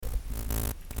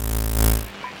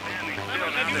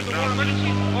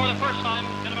emergency for the first time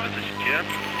in about... This is Jim,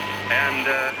 and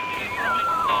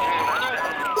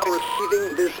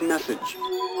Receiving this message.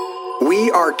 We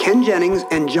are Ken Jennings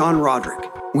and John Roderick.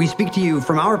 We speak to you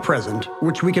from our present,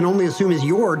 which we can only assume is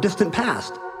your distant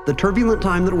past, the turbulent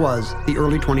time that was the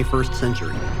early 21st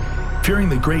century. Fearing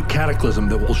the great cataclysm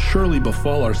that will surely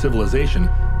befall our civilization,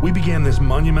 we began this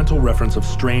monumental reference of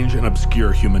strange and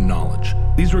obscure human knowledge.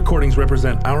 These recordings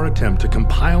represent our attempt to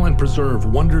compile and preserve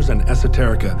wonders and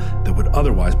esoterica that would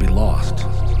otherwise be lost.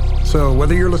 So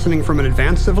whether you're listening from an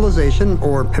advanced civilization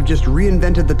or have just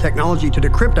reinvented the technology to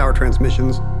decrypt our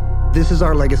transmissions, this is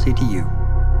our legacy to you.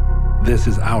 This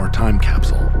is our time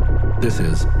capsule. This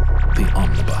is the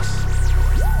Omnibus.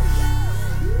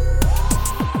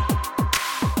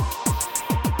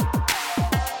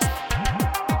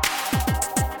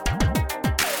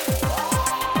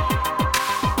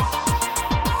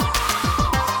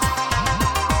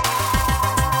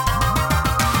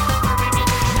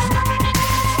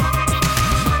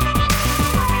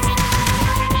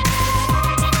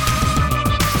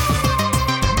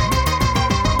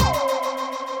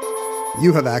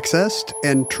 You have accessed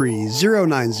entry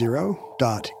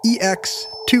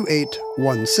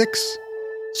 090.EX2816,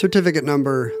 certificate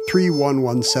number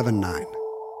 31179.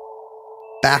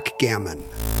 Backgammon.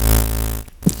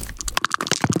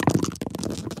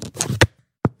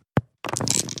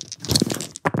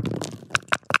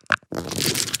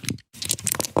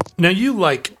 Now, you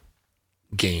like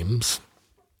games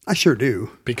I sure do.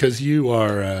 because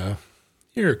you're a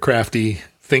crafty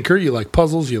thinker. You like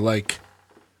puzzles. You like...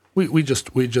 We just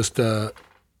in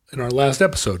our last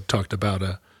episode talked about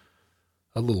a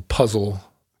little puzzle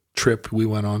trip we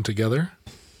went on together.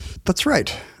 That's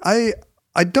right. I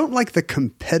don't like the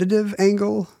competitive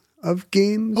angle of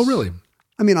games. Oh, really?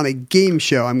 I mean, on a game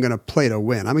show, I'm going to play to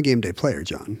win. I'm a game day player,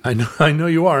 John. I know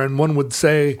you are, and one would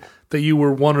say that you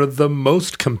were one of the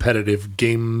most competitive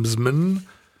gamesmen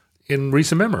in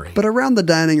recent memory. But around the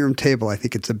dining room table, I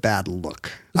think it's a bad look.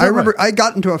 I remember right? I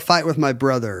got into a fight with my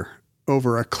brother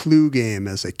over a Clue game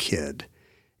as a kid.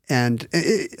 And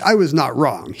I was not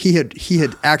wrong. He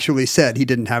had actually said he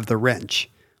didn't have the wrench.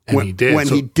 And when, he did. When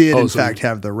he did, in fact,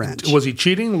 have the wrench. Was he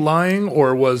cheating, lying,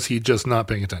 or was he just not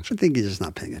paying attention? I think he's just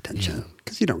not paying attention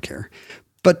because you don't care.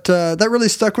 But that really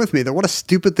stuck with me. That what a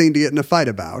stupid thing to get in a fight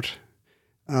about.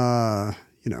 Lives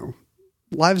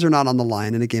are not on the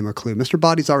line in a game of Clue. Mr.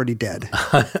 Body's already dead.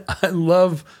 I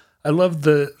love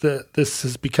the this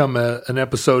has become an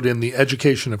episode in the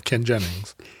education of Ken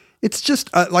Jennings. It's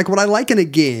just like what I like in a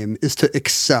game is to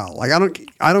excel. Like I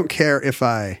don't care if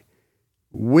I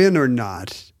win or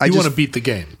not. You want to beat the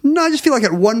game. No, I just feel like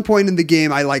at one point in the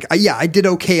game, I did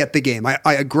okay at the game.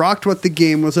 I grokked what the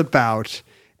game was about,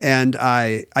 and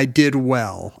I did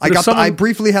well. I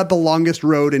briefly had the longest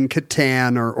road in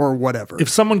Catan or whatever. If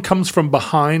someone comes from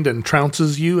behind and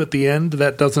trounces you at the end,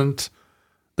 that doesn't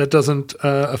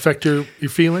affect your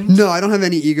feelings? No, I don't have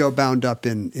any ego bound up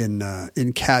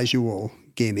in casual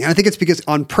gaming. And I think it's because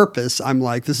on purpose, I'm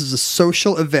like, this is a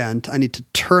social event. I need to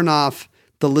turn off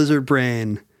the lizard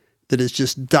brain that is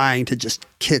just dying to just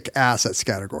kick ass at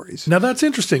categories. Now that's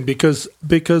interesting because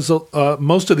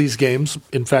most of these games,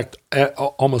 in fact,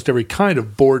 almost every kind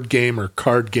of board game or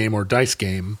card game or dice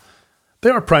game, they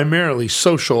are primarily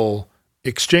social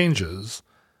exchanges.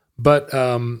 But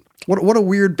what a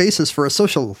weird basis for a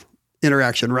social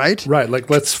interaction, right? Right, like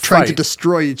let's try fight. to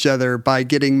destroy each other by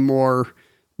getting more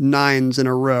nines in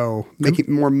a row, making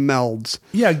more melds.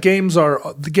 Yeah, games are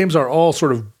all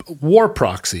sort of war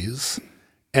proxies,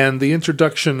 and the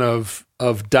introduction of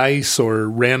dice or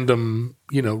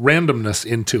randomness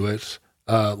into it,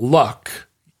 luck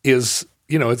is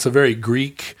it's a very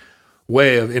Greek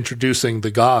way of introducing the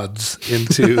gods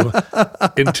into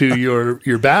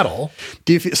your battle.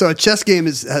 So a chess game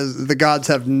has the gods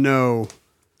have no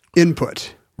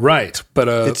input, right? But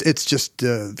it's just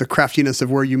the craftiness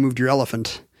of where you moved your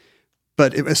elephant.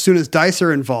 But as soon as dice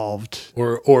are involved,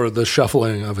 or the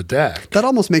shuffling of a deck, that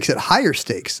almost makes it higher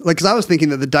stakes. Like, because I was thinking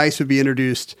that the dice would be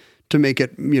introduced to make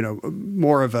it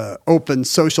more of a open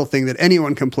social thing that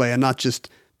anyone can play, and not just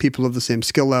people of the same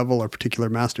skill level or particular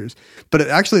masters. But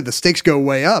actually, the stakes go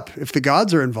way up if the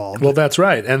gods are involved. Well, that's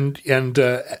right, and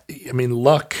I mean,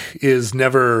 luck is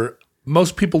never.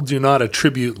 Most people do not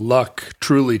attribute luck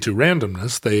truly to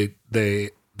randomness. They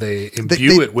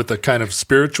imbue it with a kind of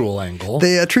spiritual angle.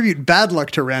 They attribute bad luck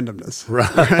to randomness. Right.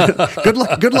 Good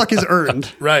luck is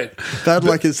earned. Right. Bad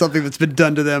luck is something that's been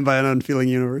done to them by an unfeeling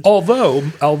universe.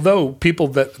 Although people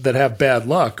that have bad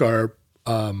luck are,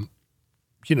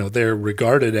 they're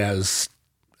regarded as,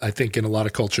 I think in a lot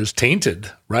of cultures,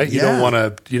 tainted. Right. You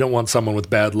don't want someone with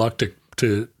bad luck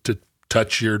to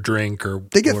touch your drink or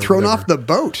They get or thrown whatever. off the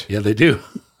boat. Yeah, they do.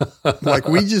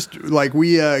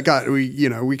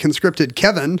 We conscripted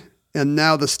Kevin, and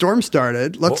now the storm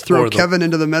started. Let's throw Kevin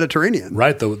into the Mediterranean.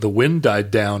 Right. The wind died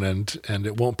down and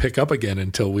it won't pick up again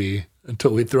until we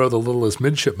throw the littlest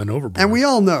midshipman overboard. And we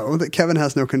all know that Kevin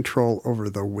has no control over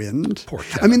the wind. Poor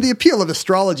Kevin. I mean, the appeal of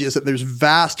astrology is that there's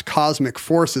vast cosmic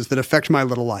forces that affect my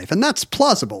little life, and that's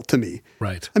plausible to me.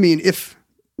 Right. I mean, if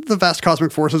the vast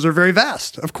cosmic forces are very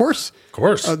vast, of course.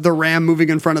 The ram moving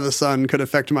in front of the sun could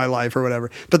affect my life or whatever.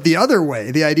 But the other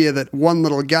way, the idea that one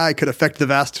little guy could affect the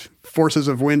vast forces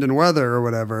of wind and weather or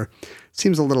whatever,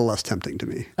 seems a little less tempting to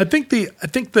me. I think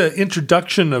the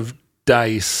introduction of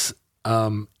dice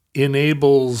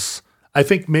enables. I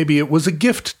think maybe it was a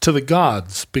gift to the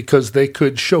gods because they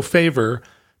could show favor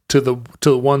to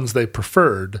the ones they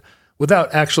preferred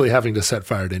without actually having to set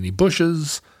fire to any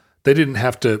bushes. They didn't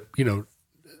have to,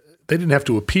 They didn't have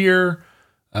to appear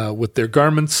with their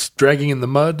garments dragging in the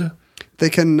mud. They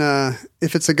can,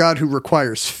 if it's a god who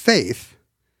requires faith,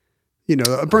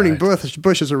 a burning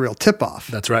bush is a real tip-off.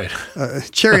 That's right.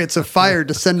 Chariots of fire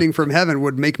descending from heaven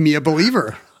would make me a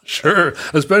believer. Sure,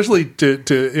 especially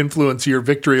to influence your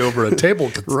victory over a table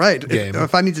game.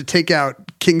 If I need to take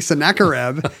out King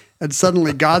Sennacherib and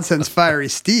suddenly God sends fiery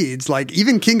steeds, like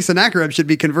even King Sennacherib should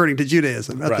be converting to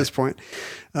Judaism at this point.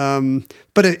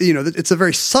 But it's a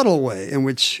very subtle way in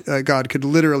which God could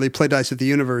literally play dice with the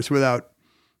universe without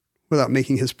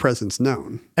making his presence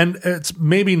known. And it's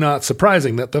maybe not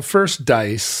surprising that the first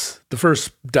dice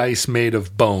made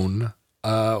of bone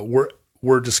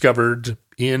were discovered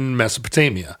in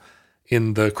Mesopotamia,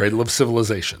 in the cradle of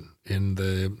civilization, in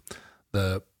the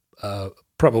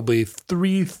probably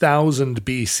 3000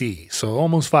 BC, so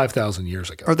almost 5,000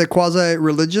 years ago. Are they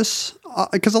quasi-religious?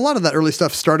 Because a lot of that early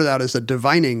stuff started out as a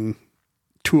divining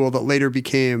tool that later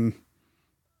became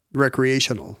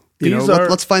recreational.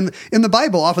 Let's find in the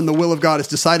Bible. Often the will of God is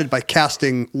decided by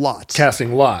casting lots.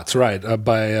 Right?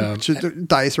 By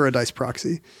dice or a dice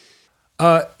proxy.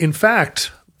 In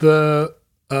fact, the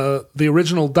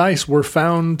original dice were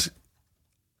found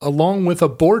along with a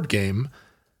board game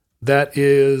that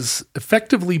is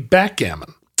effectively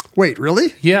backgammon. Wait,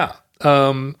 really? Yeah.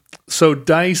 So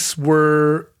dice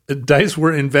were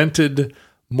invented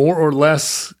more or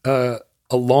less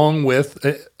along with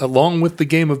the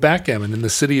game of backgammon in the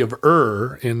city of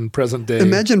Ur in present day.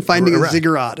 Imagine finding Iraq. a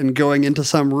ziggurat and going into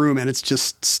some room and it's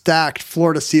just stacked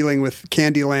floor to ceiling with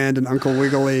Candyland and Uncle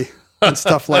Wiggily and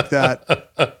stuff like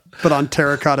that, but on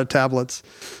terracotta tablets.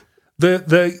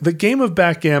 The game of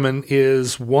backgammon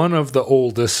is one of the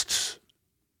oldest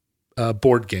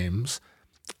board games,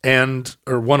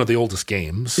 or one of the oldest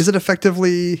games. Is it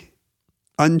effectively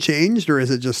unchanged, or is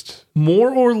it just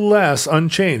more or less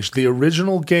unchanged? The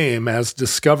original game, as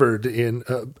discovered in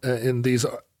these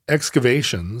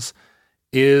excavations,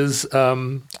 is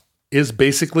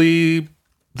basically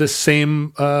the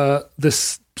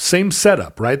same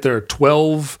setup. Right, there are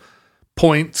 12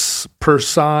 points per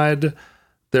side.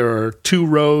 There are 2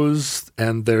 rows,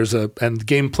 and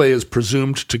gameplay is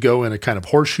presumed to go in a kind of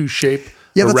horseshoe shape.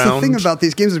 Yeah, that's the thing about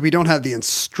these games is we don't have the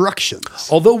instructions.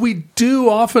 Although we do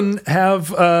often have,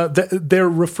 they're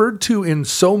referred to in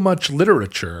so much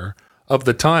literature of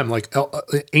the time, like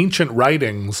ancient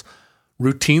writings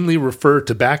routinely refer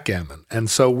to backgammon. And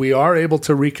so we are able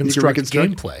to reconstruct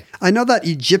gameplay. I know that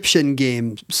Egyptian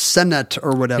game, Senet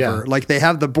or whatever, like they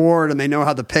have the board and they know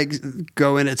how the pegs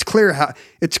go in. It's clear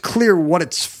what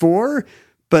it's for,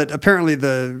 but apparently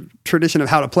the tradition of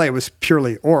how to play was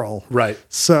purely oral. Right.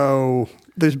 So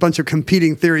there's a bunch of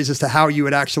competing theories as to how you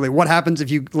would what happens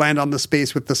if you land on the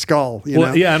space with the skull. You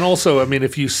know? Yeah, and also, I mean,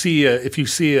 if you see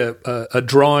a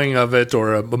drawing of it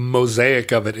or a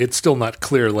mosaic of it, it's still not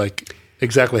clear, like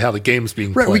exactly how the game's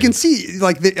being played. Right, we can see,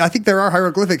 I think there are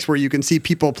hieroglyphics where you can see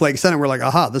people playing Senet. We're like,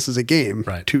 aha, this is a game.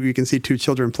 Right. You can see 2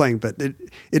 children playing, but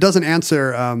it doesn't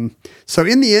answer. So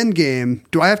in the end game,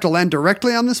 do I have to land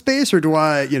directly on the space, or do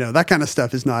I, that kind of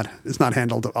stuff is not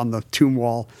handled on the tomb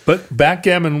wall. But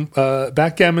backgammon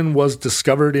was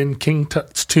discovered in King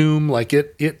Tut's tomb. Like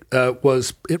it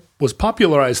was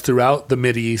popularized throughout the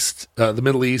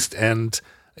Middle East, and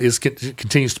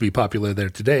continues to be popular there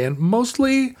today, and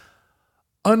mostly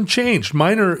unchanged.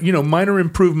 Minor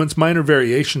improvements, minor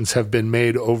variations have been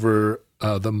made over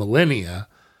the millennia,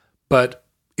 but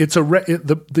it's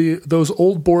those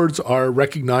old boards are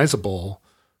recognizable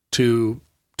to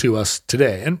us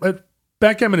today. And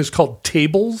backgammon is called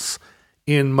tables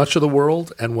in much of the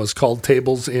world, and was called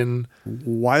tables in.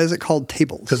 Why is it called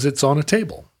tables? Because it's on a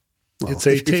table. Well, it's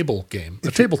a tabletop game.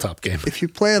 If you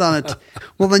play it on it,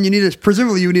 well, then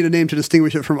presumably you need a name to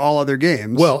distinguish it from all other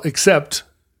games. Well, except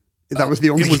That was the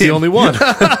only It was game. the only one.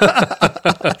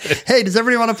 Hey, does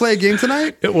everybody want to play a game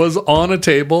tonight? It was on a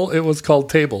table. It was called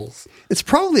Tables. It's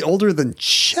probably older than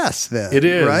chess then. It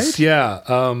is, right?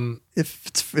 yeah.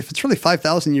 If it's really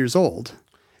 5,000 years old,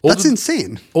 that's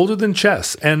insane. Older than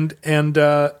chess, and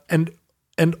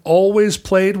always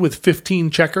played with 15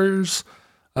 checkers.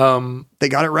 They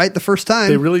got it right the first time.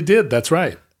 They really did. That's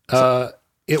right.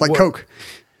 It's like Coke.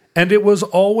 And it was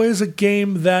always a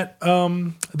game that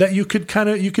that you could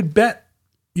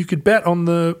bet on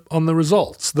the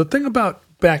results. The thing about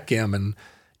backgammon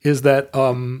is that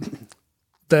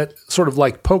that sort of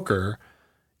like poker,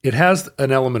 it has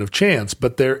an element of chance,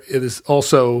 but it's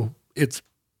also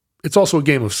a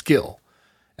game of skill.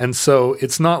 And so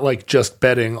it's not like just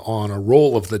betting on a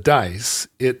roll of the dice.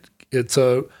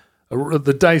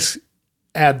 The dice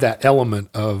add that element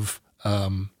of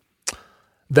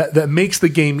that makes the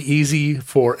game easy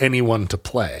for anyone to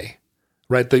play,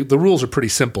 right? The rules are pretty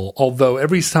simple. Although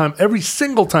every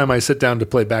single time I sit down to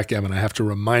play backgammon, I have to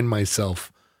remind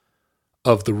myself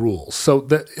of the rules. So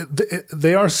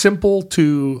they are simple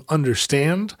to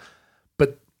understand,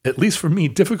 but at least for me,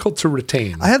 difficult to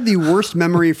retain. I have the worst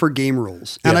memory for game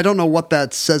rules, and I don't know what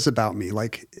that says about me.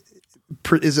 Like,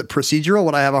 is it procedural?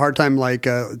 Would I have a hard time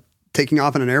taking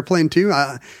off in an airplane too?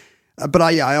 But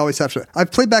I always have to.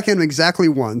 I've played backgammon exactly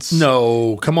once.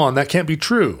 No, come on, that can't be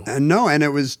true. And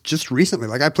it was just recently.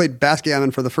 Like, I played backgammon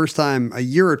for the first time a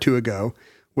year or two ago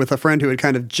with a friend who had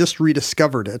kind of just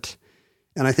rediscovered it.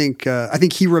 And I think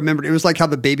he remembered. It was like how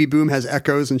the baby boom has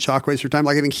echoes and shockwaves through time.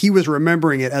 Like, I think he was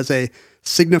remembering it as a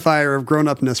signifier of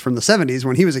grown-upness from the 70s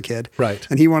when he was a kid. Right.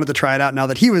 And he wanted to try it out now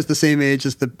that he was the same age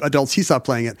as the adults he saw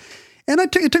playing it. And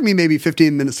it took me maybe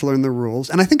 15 minutes to learn the rules.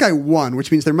 And I think I won,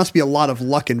 which means there must be a lot of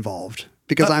luck involved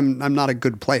because I'm not a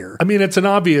good player. I mean, it's an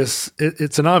obvious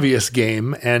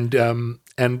game, and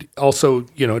also,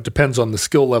 it depends on the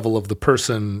skill level of the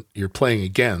person you're playing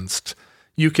against.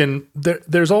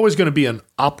 There's always going to be an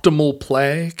optimal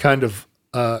play, kind of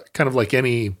like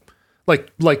any,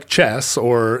 like chess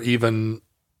or even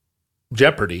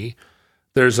Jeopardy.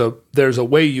 There's a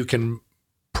way you can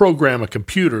program a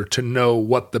computer to know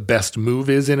what the best move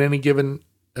is in any given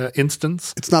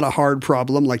instance. It's not a hard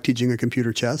problem like teaching a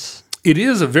computer chess. It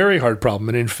is a very hard problem,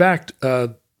 and in fact,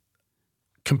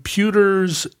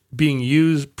 computers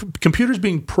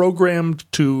being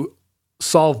programmed to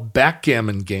solve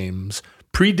backgammon games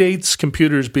predates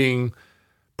computers being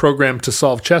programmed to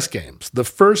solve chess games. The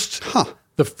first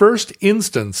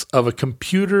instance of a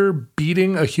computer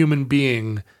beating a human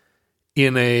being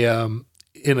in a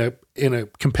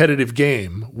competitive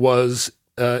game was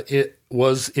in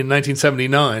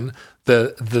 1979.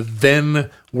 The then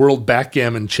world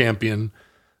backgammon champion,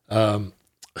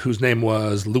 whose name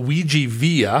was Luigi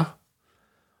Villa,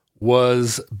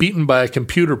 was beaten by a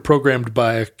computer programmed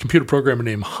by a computer programmer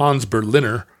named Hans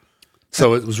Berliner.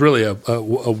 So it was really a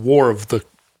war of the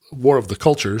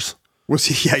cultures. Was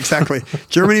he? Yeah, exactly.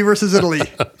 Germany versus Italy.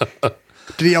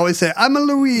 Did he always say, "I'm a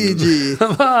Luigi.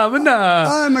 I'm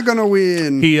gonna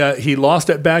win"? He lost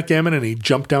at backgammon and he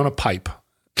jumped down a pipe.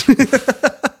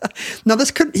 Now,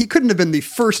 he couldn't have been the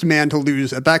first man to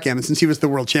lose at backgammon since he was the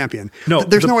world champion. No,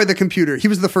 there's no way the computer. He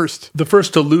was the first. The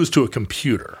first to lose to a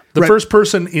computer. The first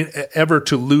person ever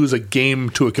to lose a game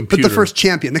to a computer. But the first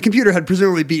champion. The computer had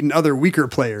presumably beaten other weaker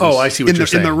players. Oh, I see what you're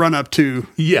saying. In the run up to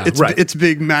its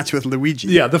big match with Luigi.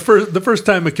 Yeah, the first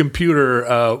time a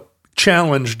computer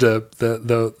challenged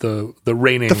the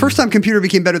reigning. The first time computer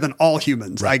became better than all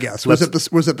humans, I guess, was at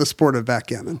the sport of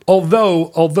backgammon.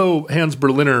 Although Hans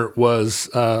Berliner was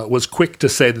quick to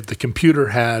say that the computer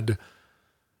had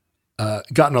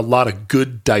gotten a lot of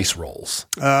good dice rolls,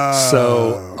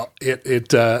 so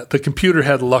the computer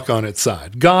had luck on its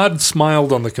side. God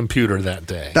smiled on the computer that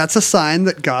day. That's a sign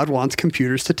that God wants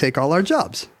computers to take all our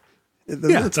jobs.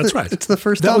 That's right. It's the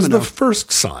first That domino. was the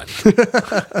first sign.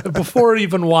 Before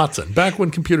even Watson, back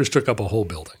when computers took up a whole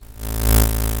building.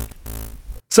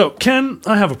 So, Ken,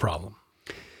 I have a problem.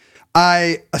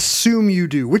 I assume you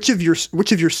do. Which of your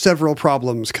several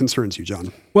problems concerns you,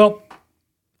 John? Well,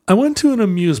 I went to an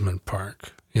amusement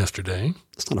park yesterday.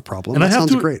 That's not a problem. And that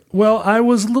sounds great. Well, I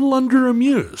was a little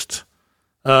under-amused.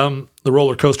 The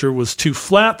roller coaster was too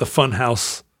flat. The fun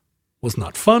house was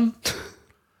not fun.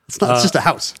 It's just a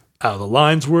house. The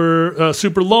lines were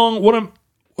super long. What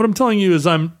I'm telling you is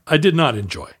I did not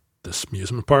enjoy this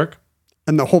amusement park.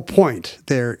 And the whole point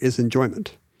there is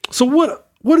enjoyment. So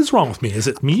what is wrong with me? Is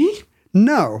it me?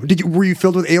 No. Were you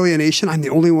filled with alienation? I'm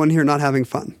the only one here not having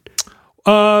fun.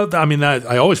 I mean,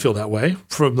 I always feel that way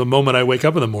from the moment I wake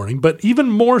up in the morning, but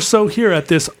even more so here at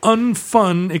this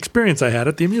unfun experience I had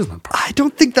at the amusement park. I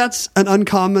don't think that's an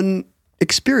uncommon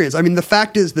experience. I mean, the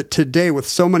fact is that today, with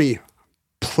so many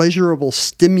pleasurable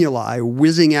stimuli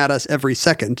whizzing at us every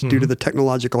second due to the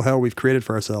technological hell we've created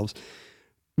for ourselves,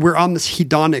 we're on this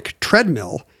hedonic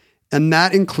treadmill, and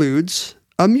that includes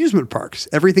amusement parks.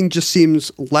 Everything just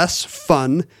seems less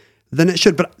fun than it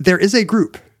should. But there is a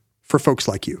group for folks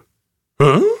like you.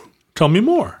 Huh? Tell me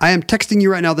more. I am texting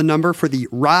you right now the number for the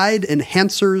Ride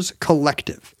Enhancers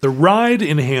Collective. The Ride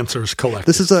Enhancers Collective.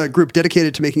 This is a group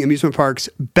dedicated to making amusement parks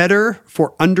better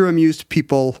for underamused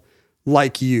people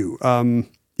like you.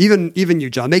 Even you,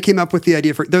 John. They came up with the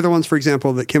idea they're the ones, for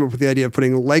example, that came up with the idea of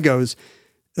putting Legos,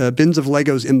 bins of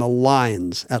Legos in the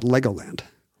lines at Legoland.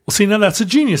 Well, see, now that's a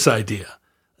genius idea.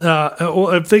 Well,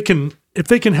 if they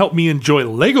can help me enjoy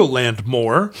Legoland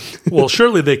more, well,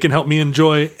 surely they can help me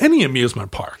enjoy any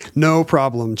amusement park. No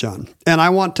problem, John. And I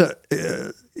want to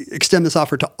extend this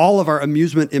offer to all of our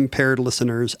amusement-impaired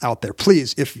listeners out there.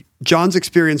 Please, if John's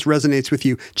experience resonates with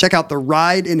you, check out the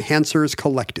Ride Enhancers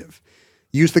Collective.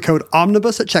 Use the code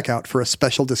Omnibus at checkout for a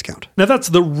special discount. Now, that's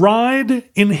the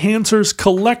Ride Enhancers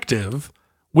Collective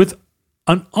with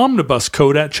an Omnibus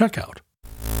code at checkout.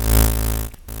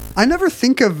 I never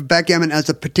think of backgammon as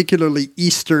a particularly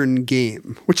Eastern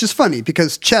game, which is funny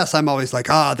because chess, I'm always like,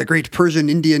 the great Persian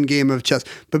Indian game of chess.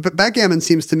 But backgammon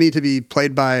seems to me to be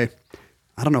played by,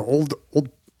 I don't know, old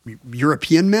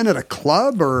European men at a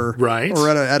club or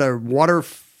at a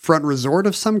waterfront resort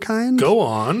of some kind. Go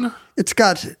on. It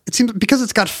seems because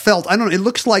it's got felt. I don't know. It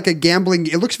looks like a gambling.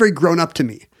 It looks very grown up to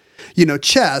me.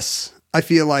 Chess, I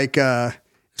feel like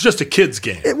it's just a kid's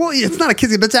game. It's not a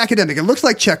kid's game, but it's academic. It looks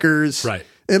like checkers. Right.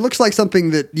 It looks like something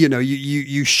that,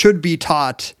 you should be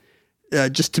taught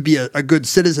just to be a good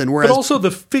citizen. Whereas, but also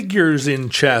the figures in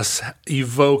chess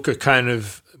evoke a kind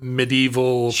of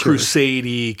medieval,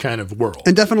 crusade-y kind of world.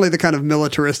 And definitely the kind of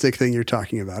militaristic thing you're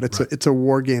talking about. It's a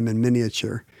war game in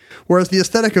miniature. Whereas the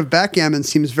aesthetic of backgammon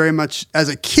seems very much, as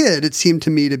a kid, it seemed to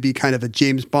me to be kind of a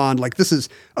James Bond. Like, this is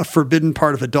a forbidden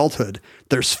part of adulthood.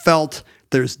 There's felt,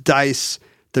 there's dice,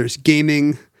 there's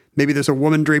gaming. Maybe there's a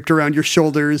woman draped around your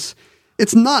shoulders.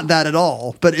 It's not that at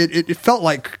all, but it felt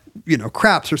like,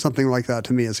 craps or something like that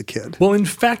to me as a kid. Well, in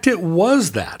fact, it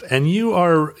was that. And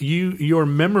your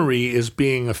memory is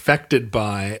being affected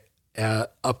by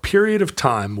a period of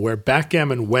time where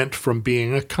backgammon went from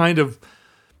being a kind of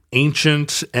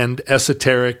ancient and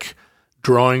esoteric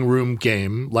drawing room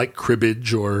game like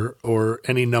cribbage or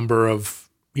any number of,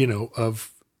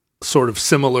 of sort of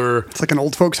similar. It's like an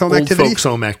old folks home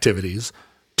activities.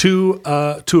 To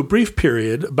a brief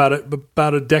period,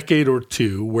 about a decade or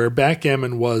two, where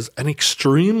backgammon was an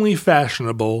extremely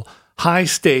fashionable,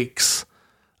 high-stakes,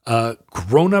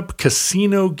 grown-up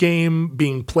casino game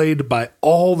being played by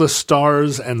all the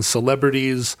stars and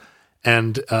celebrities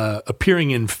and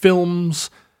appearing in films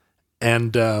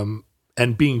and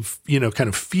being, kind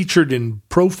of featured in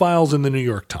profiles in the New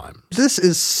York Times. This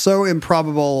is so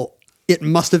improbable. It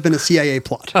must have been a CIA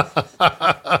plot.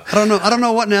 I don't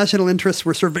know what national interests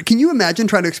were served, but can you imagine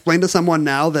trying to explain to someone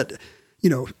now that,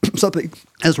 something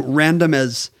as random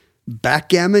as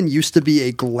backgammon used to be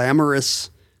a glamorous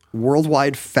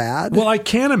worldwide fad? Well, I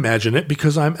can imagine it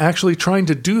because I'm actually trying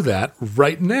to do that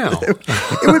right now.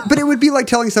 It would be like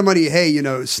telling somebody, hey,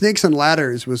 Snakes and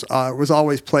Ladders was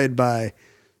always played by,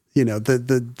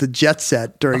 the jet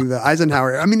set during the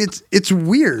Eisenhower. I mean, it's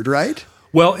weird, right?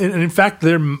 Well, and in fact,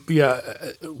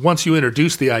 once you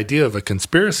introduce the idea of a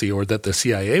conspiracy or that the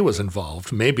CIA was involved,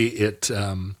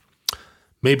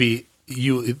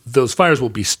 those fires will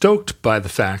be stoked by the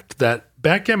fact that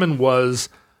backgammon was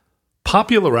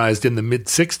popularized in the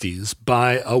mid-'60s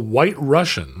by a white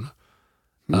Russian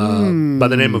by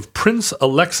the name of Prince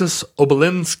Alexis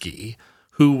Obolensky,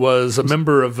 who was a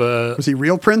member of Was he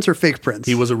real prince or fake prince?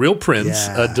 He was a real prince,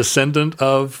 a descendant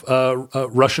of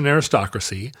Russian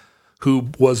aristocracy,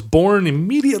 who was born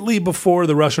immediately before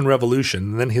the Russian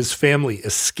Revolution. And then his family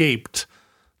escaped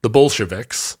the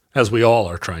Bolsheviks, as we all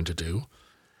are trying to do.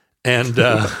 And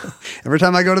every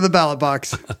time I go to the ballot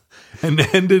box. And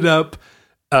ended up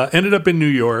in New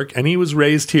York. And he was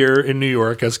raised here in New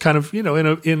York as kind of, in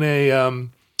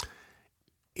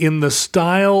the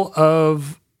style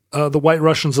of the White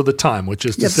Russians of the time, which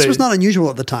is to say... this was not unusual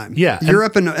at the time. Yeah.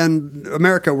 Europe and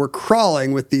America were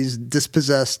crawling with these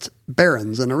dispossessed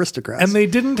barons and aristocrats. And they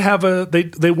didn't have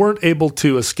they weren't able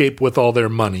to escape with all their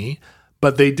money,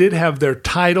 but they did have their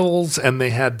titles and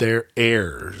they had their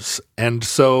heirs. And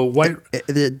so...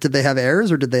 Did they have heirs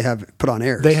or did they have put on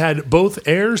heirs? They had both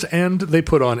heirs and they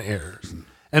put on heirs.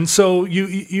 And so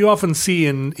you often see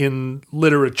in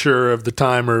literature of the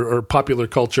time or popular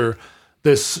culture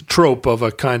this trope of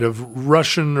a kind of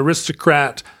Russian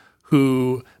aristocrat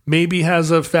who maybe has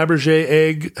a Fabergé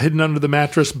egg hidden under the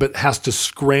mattress, but has to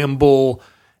scramble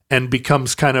and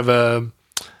becomes kind of a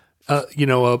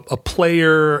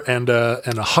player and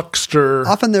a huckster.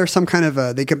 Often there's some kind of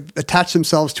they could attach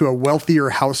themselves to a wealthier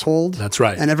household. That's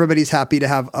right. And everybody's happy to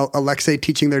have Alexei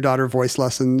teaching their daughter voice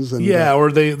lessons. And, or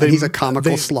and he's a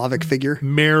comical Slavic figure.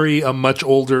 Marry a much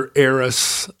older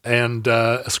heiress and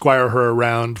squire her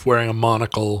around wearing a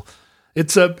monocle.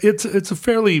 It's a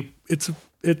fairly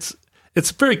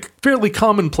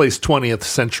commonplace 20th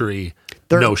century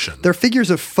notion. They're figures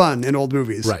of fun in old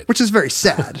movies, right? Which is very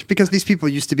sad because these people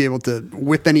used to be able to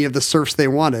whip any of the serfs they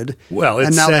wanted. Well, it's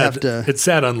and now sad. They have to. It's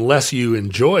sad unless you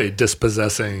enjoy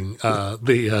dispossessing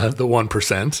the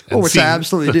 1%. Which I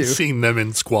absolutely do. Seeing them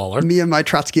in squalor. Me and my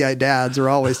Trotskyite dads are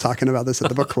always talking about this at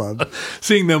the book club.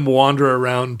 Seeing them wander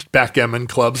around backgammon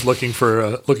clubs looking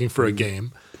for a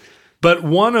game. But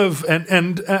one of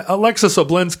Alexis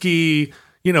Oblensky.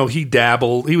 He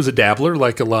dabbled. He was a dabbler,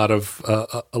 like a lot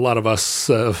of us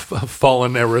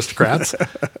fallen aristocrats.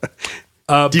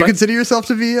 Do you consider yourself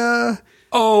to be?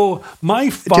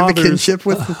 My father's do you have a kinship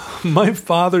with my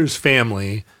father's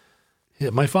family.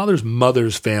 Yeah, my father's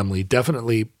mother's family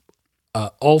definitely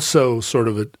also sort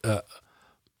of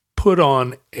put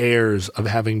on airs of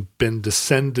having been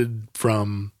descended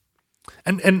from,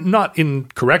 and not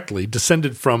incorrectly,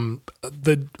 descended from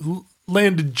the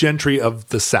landed gentry of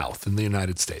the South in the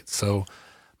United States. So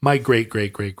my great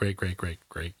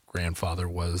grandfather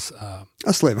was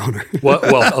a slave owner. well,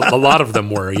 a lot of them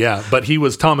were, yeah. But he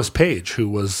was Thomas Page, who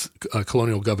was a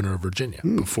colonial governor of Virginia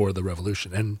before the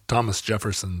Revolution, and Thomas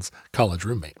Jefferson's college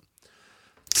roommate.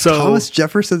 So Thomas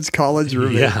Jefferson's college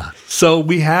roommate. Yeah. So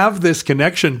we have this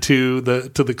connection to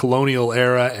the colonial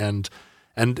era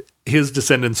and his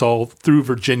descendants all through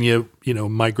Virginia,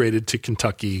 migrated to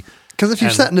Kentucky. Because if you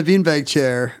sat in a beanbag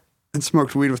chair and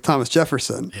smoked weed with Thomas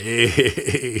Jefferson,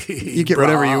 you get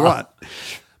whatever you want.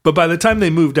 But by the time they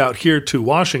moved out here to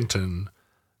Washington,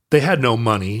 they had no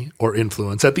money or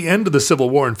influence. At the end of the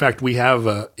Civil War, in fact, we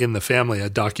have in the family a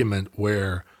document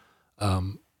where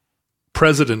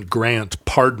President Grant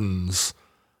pardons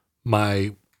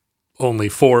my only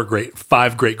 5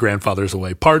 great-grandfathers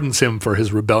away, pardons him for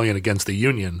his rebellion against the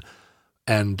Union.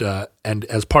 And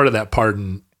as part of that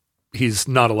pardon, he's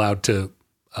not allowed to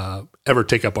ever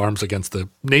take up arms against the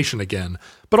nation again.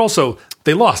 But also,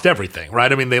 they lost everything,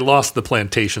 right? I mean, they lost the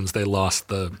plantations. They lost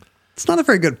the... It's not a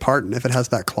very good pardon if it has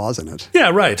that clause in it. Yeah,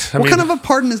 right. What kind of a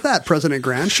pardon is that, President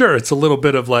Grant? Sure, it's a little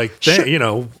bit of like,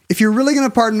 If you're really going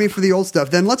to pardon me for the old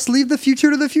stuff, then let's leave the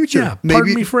future to the future. Yeah,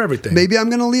 pardon me for everything. Maybe I'm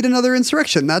going to lead another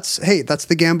insurrection. That's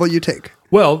the gamble you take.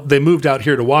 Well, they moved out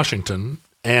here to Washington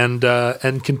and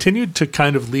continued to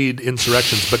kind of lead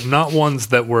insurrections, but not ones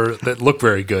that look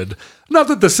very good. Not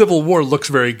that the Civil War looks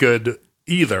very good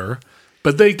either,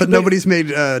 but nobody's made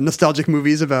nostalgic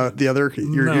movies about the other.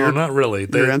 Not really.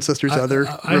 Your ancestors' other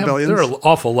rebellions. There are an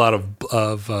awful lot of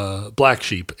black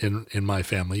sheep in my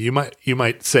family. You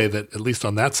might say that at least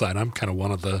on that side, I'm kind of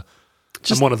one of the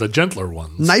gentler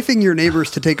ones. Knifing your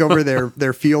neighbors to take over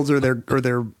their fields or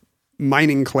their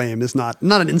mining claim is not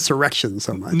an insurrection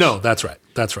so much. No, that's right.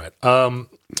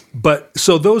 But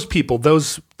so those people,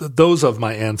 those of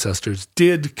my ancestors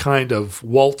did kind of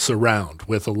waltz around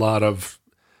with a lot of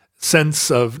sense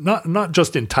of not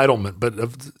just entitlement, but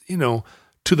of,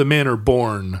 to the manor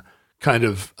born kind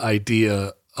of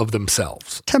idea of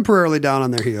themselves. Temporarily down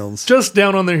on their heels. Just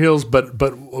down on their heels,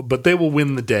 but they will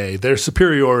win the day. Their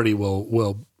superiority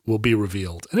will be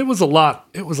revealed. And it was a lot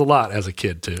as a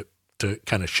kid to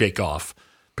kind of shake off,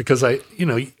 because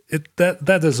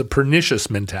that is a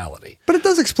pernicious mentality. But it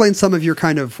does explain some of your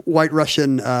kind of White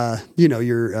Russian,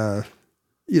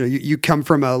 you come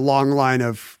from a long line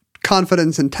of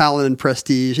confidence and talent and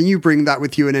prestige, and you bring that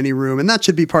with you in any room. And that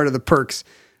should be part of the perks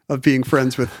of being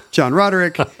friends with John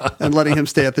Roderick and letting him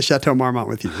stay at the Chateau Marmont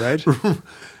with you, right?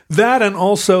 That, and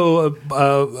also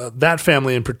that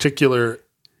family in particular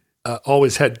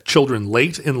always had children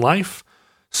late in life.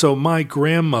 So my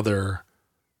grandmother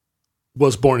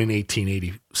was born in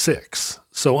 1886.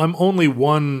 So I'm only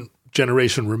one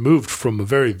generation removed from a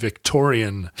very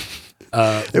Victorian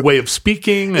way of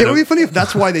speaking. It would be funny if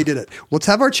that's why they did it. Let's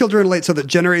have our children late so that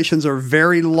generations are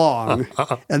very long,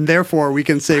 and therefore we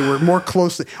can say we're more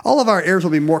closely. All of our heirs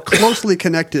will be more closely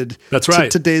connected. That's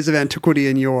right. To days of antiquity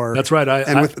and yore. That's right.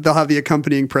 They'll have the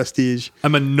accompanying prestige.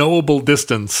 I'm a knowable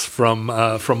distance from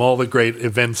all the great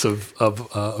events of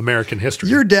American history.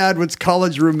 Your dad was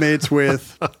college roommates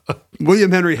with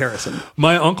William Henry Harrison.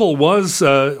 My uncle was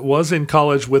in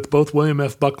college with both William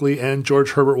F. Buckley and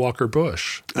George Herbert Walker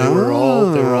Bush. They were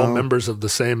all members of the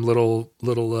same little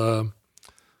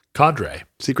cadre.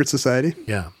 Secret society?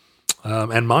 Yeah.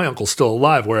 And my uncle's still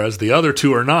alive, whereas the other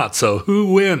two are not. So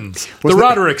who wins?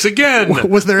 Rodericks again.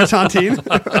 Was there a tontine?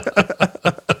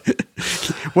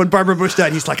 When Barbara Bush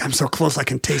died, he's like, I'm so close, I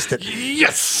can taste it.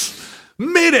 Yes!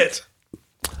 Made it!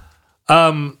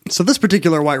 So this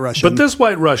particular White Russian. But this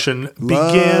White Russian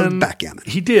began backgammon.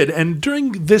 He did, and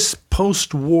during this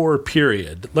post-war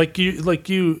period, like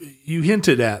you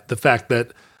hinted at the fact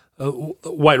that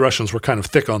White Russians were kind of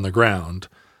thick on the ground,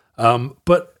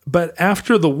 but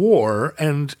after the war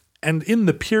and in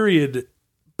the period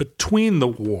between the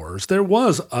wars, there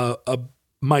was a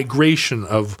migration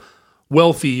of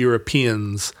wealthy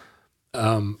Europeans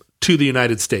to the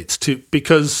United States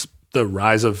because the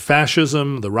rise of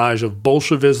fascism, the rise of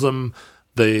Bolshevism,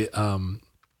 the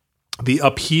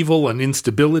upheaval and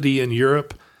instability in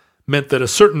Europe meant that a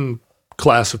certain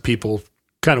class of people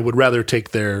kind of would rather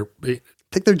take their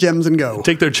gems and go.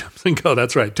 Take their gems and go.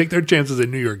 That's right. Take their chances in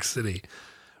New York City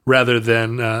rather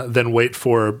than wait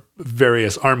for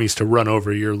various armies to run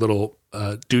over your little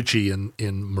duchy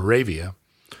in Moravia.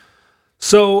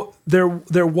 So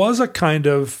there was a kind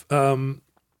of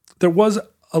there was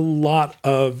a lot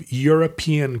of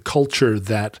European culture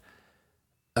that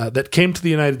came to the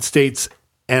United States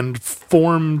and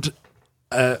formed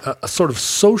a sort of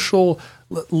social,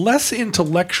 less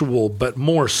intellectual, but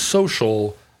more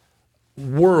social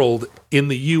world in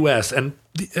the U.S. And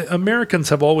the Americans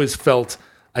have always felt,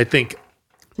 I think,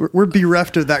 we're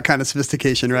bereft of that kind of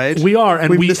sophistication, right? We are, and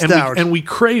we missed out. And we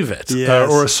crave it. Yes.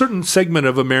 Or a certain segment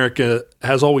of America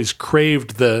has always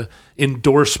craved the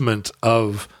endorsement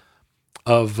of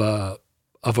a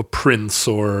prince,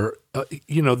 or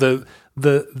the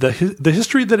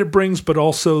history that it brings, but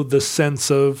also the sense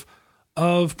of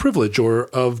privilege or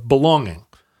of belonging.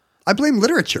 I blame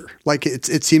literature. Like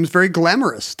it seems very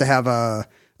glamorous to have a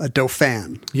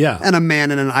dauphin, and a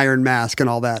man in an iron mask and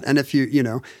all that. And if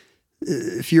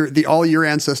all your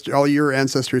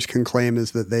ancestors can claim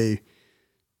is that they,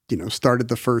 started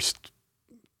the first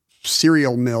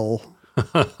cereal mill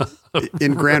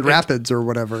in Grand Rapids or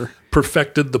whatever,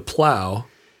 perfected the plow.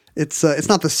 It's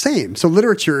not the same. So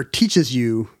literature teaches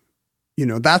you,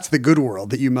 that's the good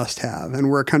world that you must have, and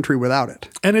we're a country without it.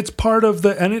 And it's part of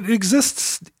and it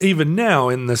exists even now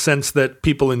in the sense that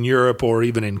people in Europe or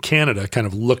even in Canada kind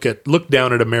of look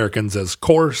down at Americans as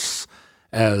coarse,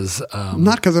 as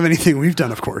not because of anything we've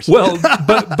done, of course. Well,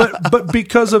 but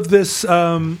because of this,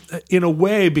 in a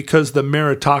way, because the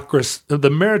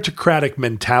meritocratic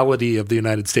mentality of the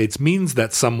United States means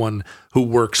that someone who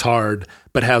works hard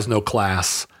but has no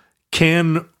class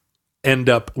can end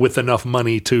up with enough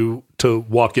money to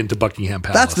walk into Buckingham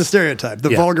Palace. That's the stereotype. The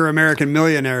vulgar American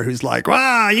millionaire who's like,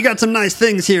 wow, you got some nice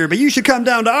things here, but you should come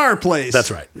down to our place. That's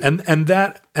right. And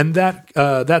that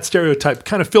stereotype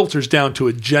kind of filters down to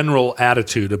a general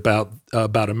attitude about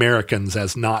Americans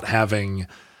as not having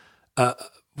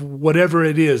whatever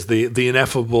it is, the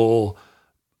ineffable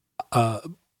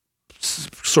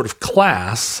sort of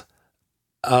class.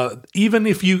 Even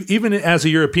as a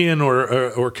European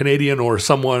or Canadian or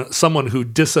someone who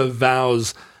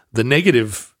disavows the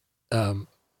negative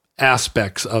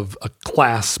aspects of a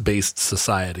class-based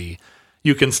society,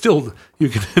 you can still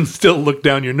look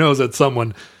down your nose at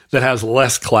someone that has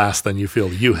less class than you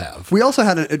feel you have. We also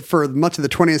had for much of the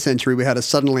 20th century, we had a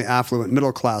suddenly affluent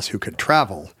middle class who could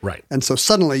travel. Right. And so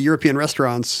suddenly European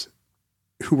restaurants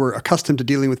who were accustomed to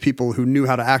dealing with people who knew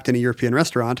how to act in a European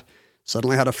restaurant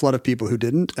suddenly had a flood of people who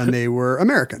didn't, and they were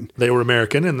American. They were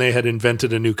American, and they had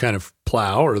invented a new kind of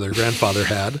plow, or their grandfather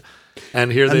had.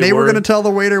 And here they were going to tell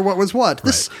the waiter what was what.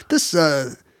 Right.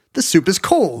 This soup is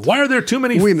cold. Why are there too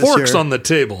many forks on the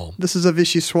table? This is a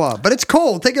vichyssoise, but it's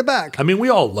cold. Take it back. I mean, we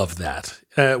all love that.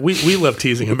 We love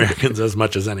teasing Americans as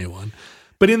much as anyone.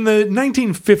 But in the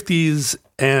 1950s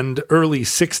and early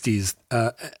 60s,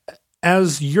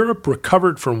 as Europe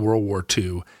recovered from World War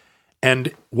II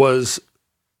and was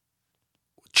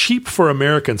cheap for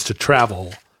Americans to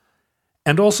travel,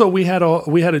 and also we had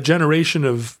a generation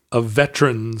of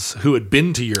veterans who had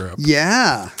been to Europe,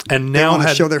 and now had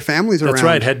to show their families around. That's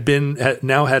right, had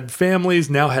families,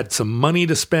 now had some money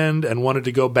to spend, and wanted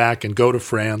to go back and go to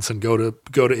France and go to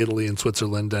Italy and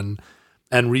Switzerland and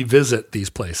revisit these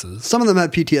places. Some of them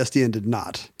had PTSD and did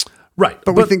not. Right,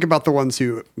 but we think about the ones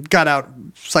who got out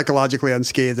psychologically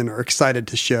unscathed and are excited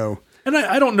to show. And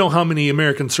I don't know how many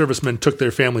American servicemen took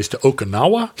their families to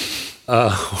Okinawa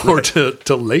or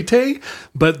to Leyte,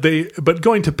 but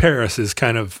going to Paris is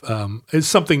kind of is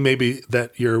something maybe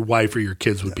that your wife or your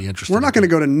kids would be interested in. We're not going to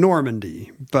go to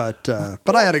Normandy, but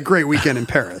I had a great weekend in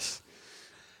Paris.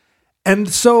 And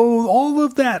so all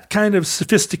of that kind of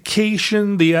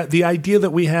sophistication, the idea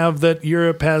that we have that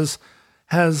Europe has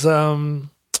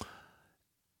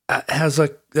has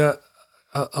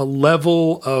a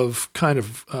level of kind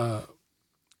of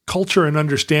culture and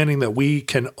understanding that we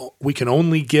can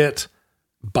only get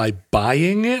by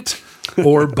buying it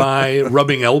or by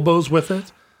rubbing elbows with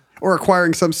it Or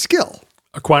acquiring some skill.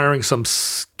 Acquiring some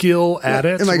skill at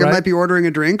it. And right? It might be ordering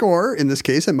a drink, or in this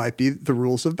case, it might be the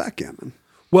rules of backgammon.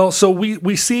 Well, so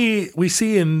we see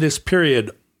in this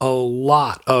period a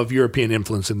lot of European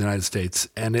influence in the United States,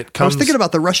 and it comes. I was thinking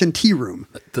about the Russian tea room.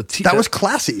 That was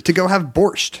classy to go have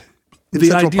borscht.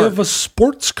 The idea of a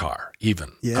sports car,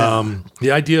 even. Yeah.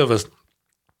 The idea of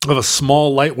a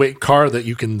small, lightweight car that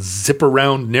you can zip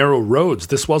around narrow roads.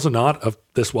 This wasn't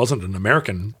an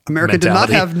American. America did not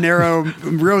have narrow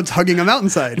roads hugging a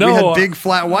mountainside. No, we had big,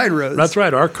 flat, wide roads. That's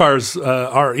right. Our cars,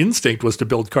 our instinct was to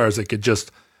build cars that could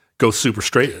just go super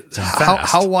straight and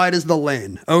fast. How wide is the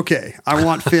lane? Okay, I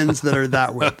want fins that are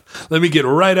that width. Let me get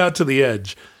right out to the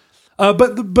edge.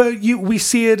 We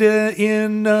see it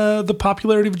in the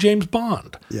popularity of James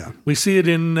Bond. Yeah, we see it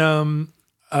in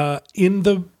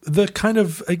the kind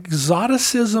of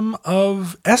exoticism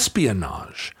of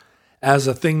espionage as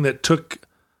a thing that took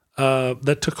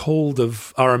hold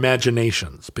of our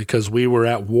imaginations, because we were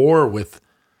in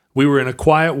a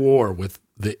quiet war with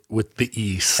the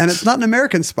East. And it's not an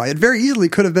American spy. It very easily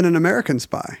could have been an American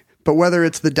spy. But whether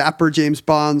it's the dapper James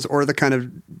Bonds or the kind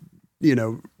of,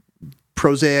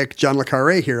 prosaic John le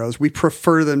Carré heroes, we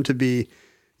prefer them to be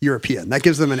European. That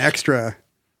gives them an extra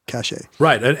cachet.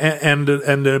 Right. And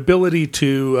an ability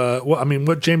to,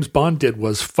 what James Bond did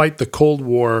was fight the Cold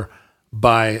War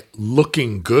by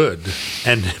looking good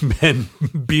and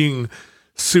being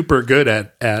super good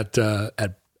at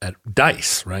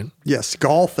dice, right? Yes,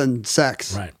 golf and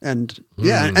sex, right? And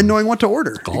and knowing what to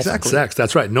order. Golf exactly. And sex.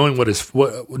 That's right. Knowing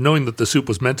knowing that the soup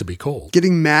was meant to be cold.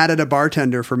 Getting mad at a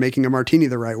bartender for making a martini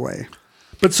the right way.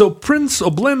 But so Prince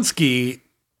Oblensky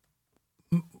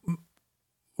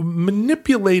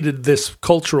manipulated this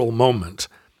cultural moment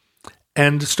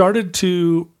and started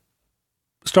to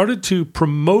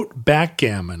promote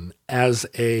backgammon as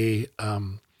a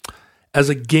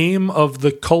game of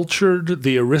the cultured,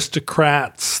 the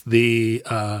aristocrats. It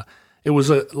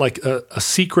was a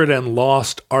secret and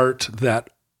lost art that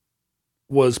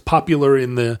was popular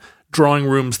in the drawing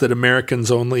rooms that Americans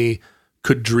only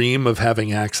could dream of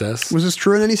having access. Was this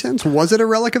true in any sense? Was it a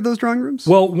relic of those drawing rooms?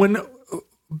 Well, when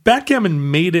backgammon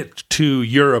made it to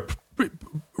Europe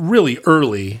really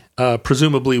early,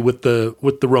 presumably with the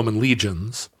Roman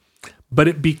legions, but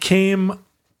it became,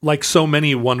 like so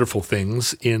many wonderful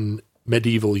things in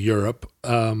medieval Europe,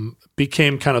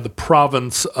 became kind of the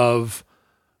province of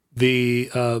the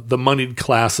moneyed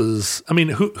classes. I mean,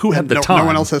 who had the time? No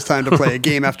one else has time to play a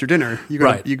game after dinner.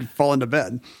 You fall into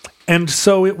bed. And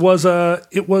so it was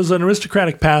an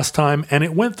aristocratic pastime, and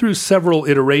it went through several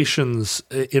iterations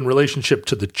in relationship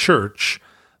to the church.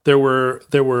 There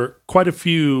were quite a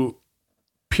few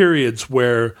periods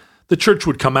where the church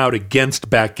would come out against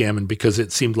backgammon because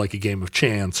it seemed like a game of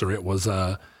chance, or it was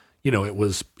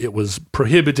it was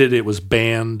prohibited, it was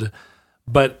banned,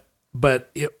 but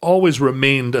it always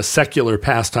remained a secular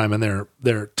pastime, and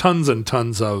there are tons and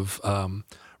tons of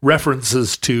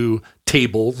references to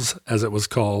tables, as it was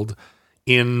called,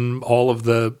 in all of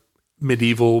the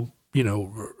medieval,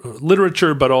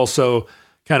 literature, but also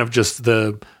kind of just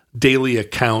the daily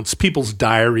accounts, people's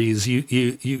diaries.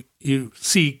 You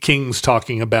see kings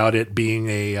talking about it being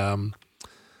a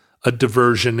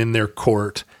diversion in their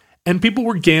court, and people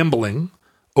were gambling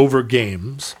over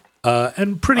games. I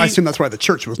assume that's why the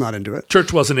church was not into it.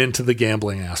 Church wasn't into the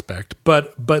gambling aspect,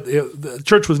 but the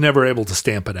church was never able to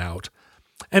stamp it out.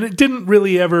 And it didn't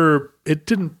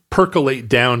percolate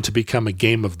down to become a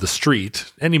game of the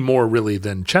street any more really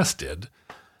than chess did.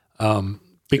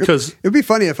 Because it would be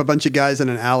funny if a bunch of guys in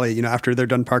an alley, after they're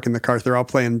done parking the cars, they're all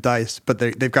playing dice, but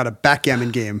they've got a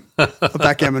backgammon game, a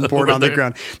backgammon board on the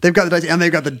ground. They've got the dice and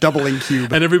they've got the doubling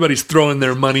cube. And everybody's throwing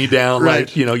their money down,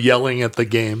 right. Yelling at the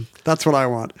game. That's what I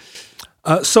want.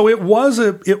 So it was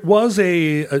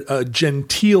a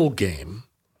genteel game,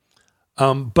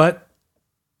 but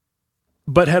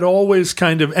had always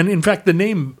kind of, and in fact, the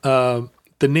name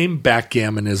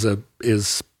backgammon is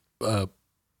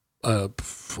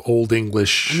Old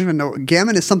English. I don't even know.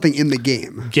 Gammon is something in the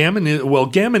game. Gammon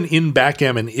in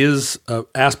backgammon is an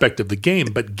aspect of the game,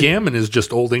 but gammon is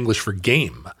just Old English for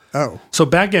game. Oh. So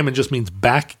backgammon just means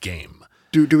back game.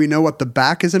 Do we know what the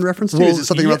back is in reference to? Well, is it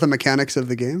something about the mechanics of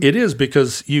the game? It is,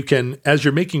 because you can, as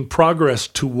you're making progress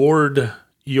toward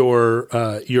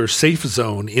your safe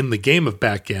zone in the game of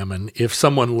backgammon, if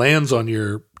someone lands on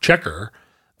your checker,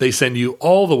 they send you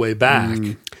all the way back.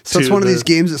 So it's one of these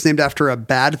games that's named after a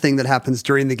bad thing that happens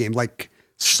during the game, like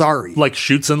Sorry. like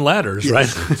Chutes and Ladders, right?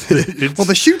 It's- Well,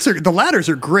 the ladders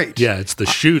are great. yeah, it's the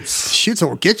chutes. Shoots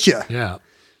will get you. Yeah.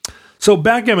 So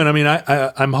backgammon, I mean,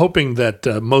 I'm hoping that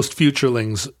most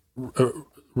futurelings,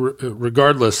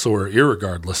 regardless or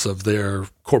irregardless of their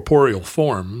corporeal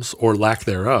forms or lack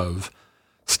thereof,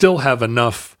 still have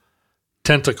enough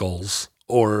tentacles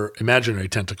or imaginary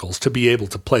tentacles to be able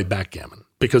to play backgammon,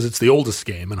 because it's the oldest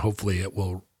game, and hopefully it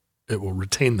will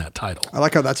retain that title. I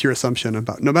like how that's your assumption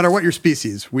about no matter what your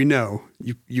species, we know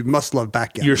you must love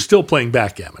backgammon. You're still playing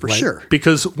backgammon, right? sure.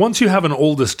 Because once you have an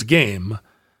oldest game,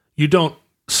 you don't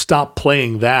stop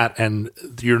playing that, and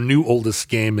your new oldest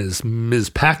game is Ms.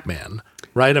 Pac-Man,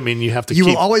 right? I mean, you have to You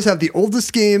keep... will always have the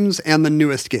oldest games and the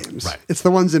newest games. Right. It's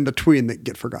the ones in between that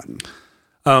get forgotten.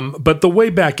 But the way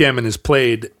backgammon is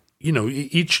played,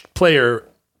 each player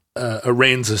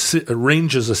arranges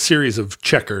a series of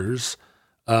checkers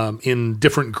in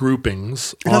different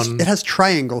groupings. It has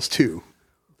triangles too,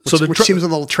 which seems a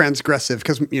little transgressive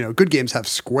because good games have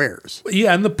squares.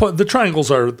 Yeah, and the triangles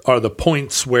are the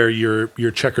points where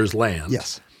your checkers land.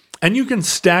 Yes. And you can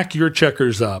stack your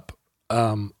checkers up,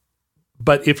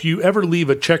 but if you ever leave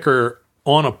a checker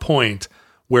on a point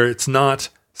where it's not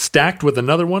stacked with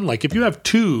another one, like if you have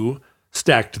two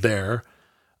stacked there,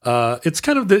 it's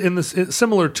kind of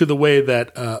similar to the way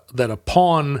that a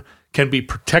pawn can be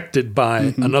protected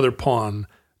by another pawn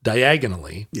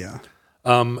diagonally. Yeah.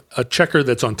 A checker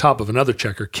that's on top of another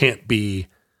checker can't be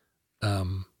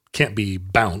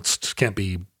bounced, can't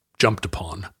be jumped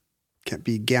upon, Can't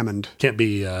be gammoned. can't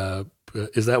be.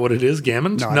 Is that what it is?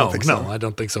 Gammoned? No, I don't think so. I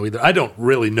don't think so either. I don't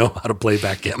really know how to play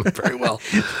backgammon very well,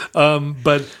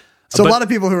 but. So a lot of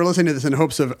people who are listening to this in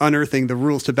hopes of unearthing the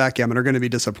rules to backgammon are going to be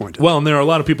disappointed. Well, and there are a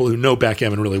lot of people who know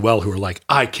backgammon really well who are like,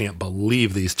 I can't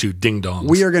believe these two ding-dongs.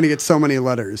 We are going to get so many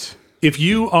letters. If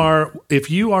you are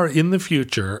in the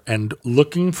future and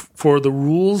looking for the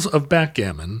rules of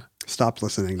backgammon, Stop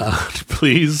listening.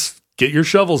 please get your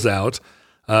shovels out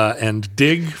and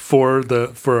dig for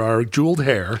our jeweled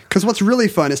hair. Because what's really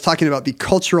fun is talking about the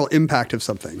cultural impact of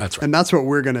something. That's right. And that's what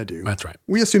we're going to do. That's right.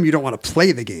 We assume you don't want to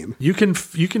play the game. You can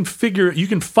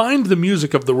find the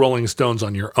music of the Rolling Stones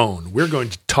on your own. We're going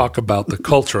to talk about the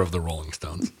culture of the Rolling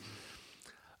Stones.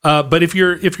 But if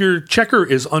your checker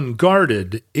is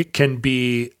unguarded, it can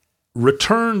be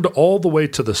returned all the way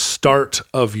to the start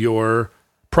of your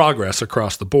progress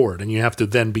across the board, and you have to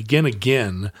then begin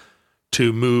again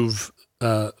to move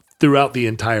throughout the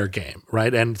entire game,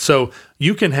 right? And so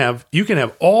you can have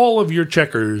all of your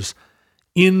checkers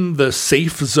in the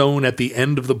safe zone at the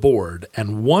end of the board,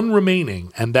 and one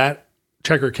remaining, and that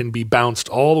checker can be bounced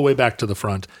all the way back to the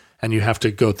front, and you have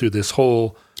to go through this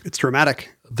whole It's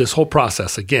dramatic.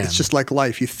 process again. It's just like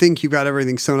life. You think you've got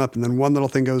everything sewn up, and then one little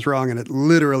thing goes wrong, and it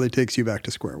literally takes you back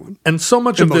to square one. And so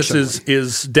much of this Emotionally.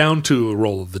 is down to a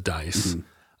roll of the dice.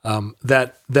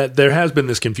 That there has been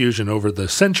this confusion over the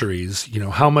centuries.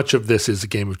 How much of this is a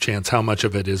game of chance? How much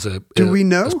of it is a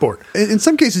sport? In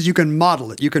some cases, you can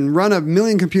model it. You can run 1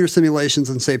 million computer simulations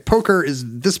and say poker is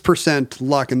this %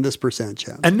 luck and this %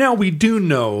 chance. And now we do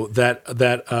know that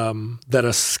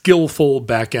a skillful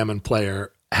backgammon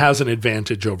player has an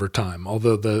advantage over time.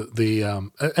 Although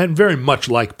and very much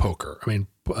like poker, I mean,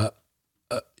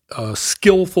 a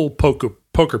skillful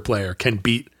poker player can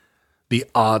beat the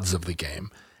odds of the game.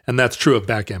 And that's true of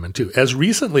backgammon too. As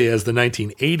recently as the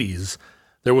 1980s,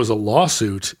 there was a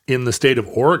lawsuit in the state of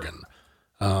Oregon.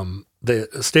 The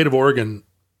state of Oregon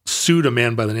sued a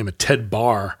man by the name of Ted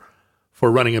Barr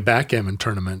for running a backgammon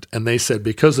tournament, and they said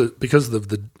because of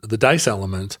the dice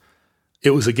element,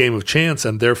 it was a game of chance,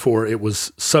 and therefore it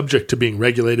was subject to being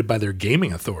regulated by their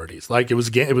gaming authorities. Like it was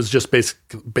just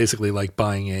basically like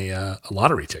buying a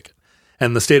lottery ticket,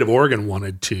 and the state of Oregon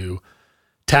wanted to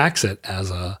tax it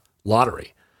as a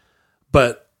lottery.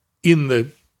 But in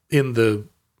the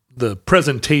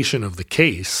presentation of the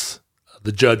case,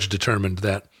 the judge determined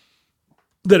that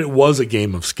it was a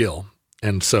game of skill,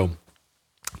 and so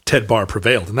Ted Barr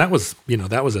prevailed, and that was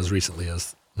as recently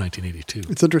as 1982.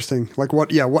 It's interesting. Like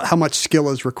how much skill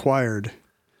is required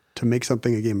to make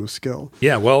something a game of skill?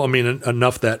 Yeah, well, I mean,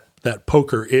 enough that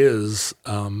poker is,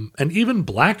 and even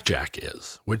blackjack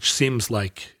is, which seems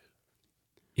like,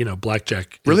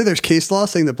 blackjack. Really, there's case law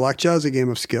saying that blackjack is a game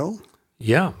of skill?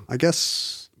 Yeah. I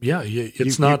guess. Yeah,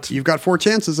 it's not. You've got 4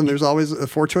 chances, and there's always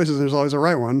 4 choices, and there's always a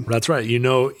right one. That's right.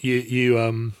 You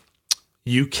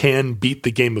can beat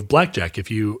the game of blackjack if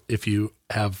you're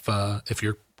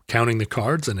counting the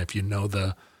cards and if you know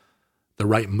the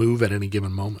right move at any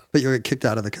given moment. But you'll get kicked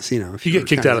out of the casino. You get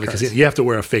kicked out of the casino. You have to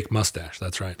wear a fake mustache.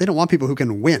 That's right. They don't want people who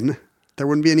can win. There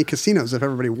wouldn't be any casinos if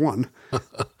everybody won.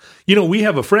 We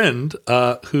have a friend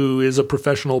who is a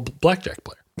professional blackjack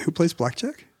player. Who plays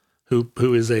blackjack?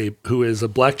 Who is a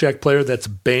blackjack player that's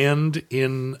banned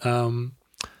in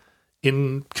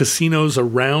casinos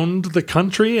around the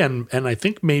country and I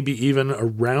think maybe even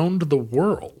around the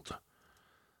world.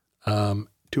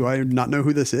 Do I not know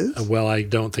who this is? Well, I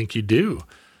don't think you do.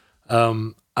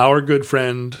 Our good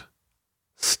friend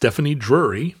Stephanie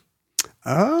Drury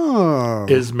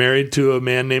is married to a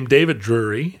man named David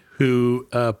Drury, who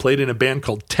played in a band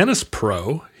called Tennis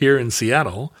Pro here in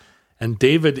Seattle. And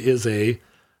David is a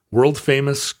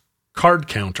world-famous card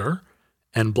counter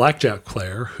and blackjack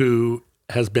player who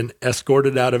has been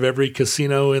escorted out of every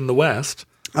casino in the West.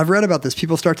 I've read about this.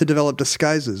 People start to develop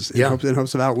disguises in Yeah.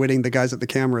 hopes of outwitting the guys at the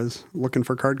cameras looking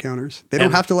for card counters. They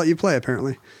don't have to let you play,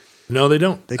 apparently. No, they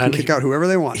don't. They can kick out whoever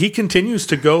they want. He continues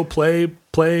to go play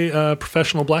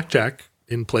professional blackjack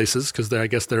in places because I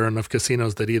guess there are enough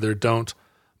casinos that either don't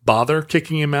bother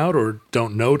kicking him out or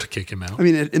don't know to kick him out. I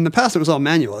mean, in the past, it was all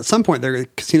manual. At some point, their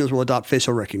casinos will adopt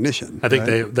facial recognition. I think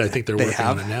right? I think they're working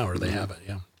on it now, or they have it.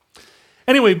 Yeah.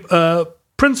 Anyway,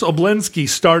 Prince Oblensky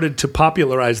started to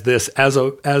popularize this as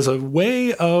a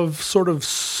way of sort of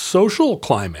social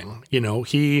climbing.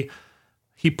 He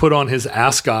put on his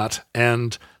ascot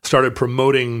and started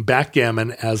promoting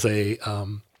backgammon as a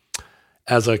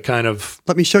kind of.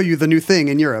 Let me show you the new thing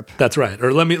in Europe. That's right.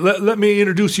 Or let me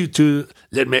introduce you to.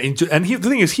 And the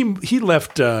thing is, he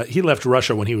left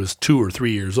Russia when he was 2 or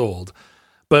 3 years old,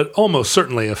 but almost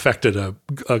certainly affected a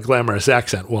glamorous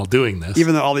accent while doing this.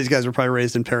 Even though all these guys were probably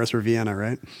raised in Paris or Vienna,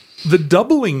 right? The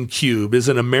doubling cube is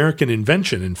an American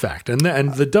invention, in fact, and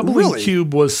the doubling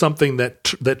cube was something that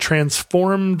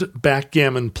transformed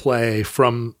backgammon play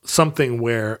from something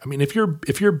where, I mean, if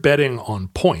you're betting on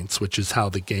points, which is how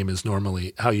the game is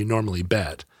how you normally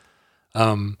bet,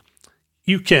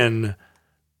 you can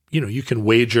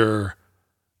wager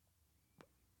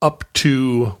up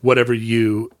to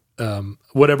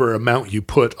whatever amount you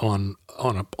put on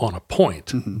a point,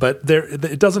 Mm-hmm. but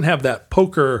it doesn't have that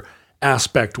poker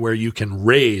aspect where you can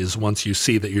raise once you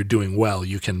see that you're doing well.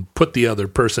 You can put the other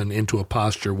person into a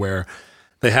posture where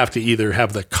they have to either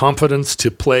have the confidence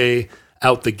to play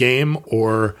out the game,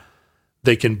 or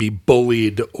they can be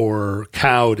bullied or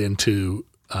cowed into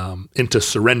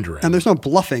surrendering. And there's no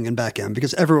bluffing in backgammon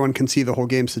because everyone can see the whole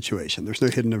game situation. There's no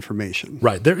hidden information.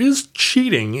 Right. There is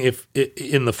cheating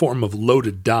in the form of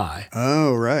loaded die.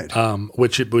 Oh, right.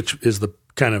 Which is the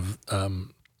kind of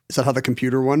Is that how the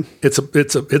computer won? it's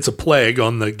a plague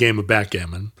on the game of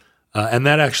backgammon, and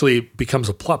that actually becomes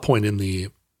a plot point in the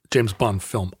James Bond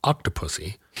film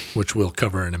Octopussy, which we'll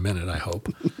cover in a minute, I hope.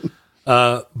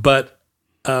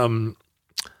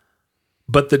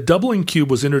 But the doubling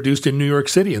cube was introduced in New York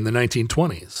City in the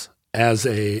 1920s as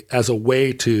a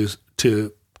way to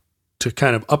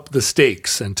kind of up the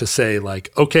stakes and to say,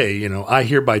 like, okay, I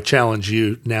hereby challenge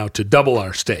you now to double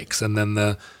our stakes, and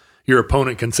then your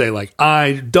opponent can say, like,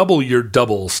 I double your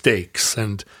double stakes,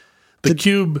 and the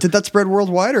cube. Did that spread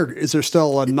worldwide, or is there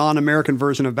still a non-American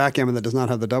version of backgammon that does not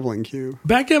have the doubling cube?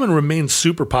 Backgammon remains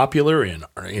super popular in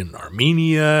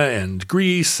Armenia and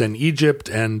Greece and Egypt,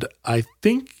 and I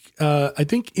think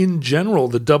in general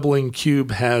the doubling cube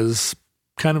has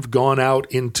kind of gone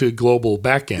out into global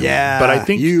backgammon. Yeah, but I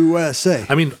think USA.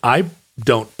 I mean, I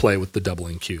don't play with the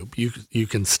doubling cube. You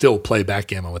can still play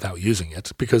backgammon without using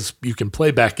it because you can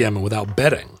play backgammon without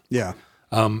betting. Yeah.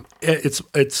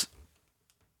 It's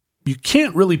you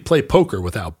can't really play poker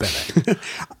without betting.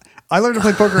 I learned to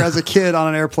play poker as a kid on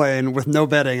an airplane with no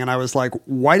betting, and I was like,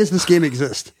 why does this game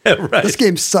exist? Right. This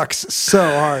game sucks so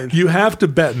hard. You have to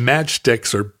bet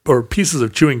matchsticks or pieces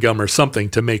of chewing gum or something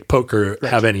to make poker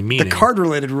have any meaning. The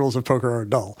card-related rules of poker are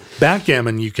dull.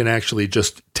 Backgammon, you can actually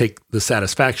just take the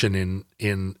satisfaction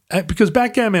in because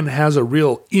backgammon has a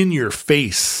real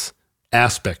in-your-face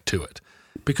aspect to it,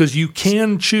 because you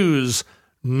can choose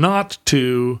not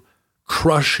to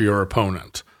crush your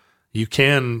opponent. You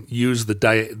can use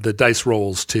the dice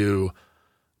rolls to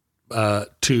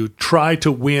try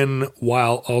to win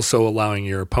while also allowing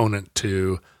your opponent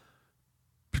to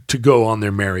go on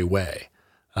their merry way.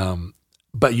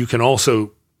 But you can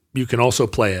also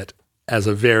play it as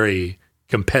a very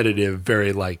competitive,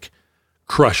 very like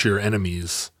crush your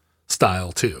enemies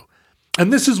style too.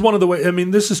 And this is one of the ways. I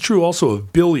mean, this is true also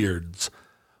of billiards,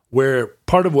 where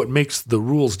part of what makes the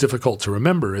rules difficult to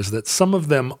remember is that some of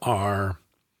them are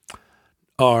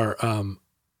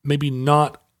maybe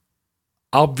not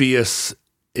obvious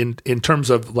in terms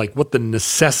of like what the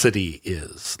necessity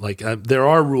is. Like there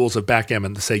are rules of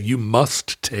backgammon that say you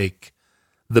must take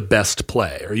the best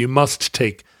play, or you must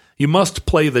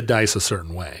play the dice a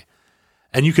certain way.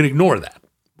 And you can ignore that.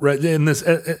 Right? In this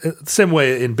same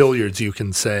way in billiards, you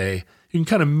can kind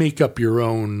of make up your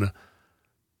own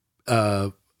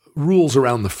rules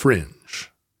around the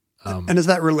fringe. And is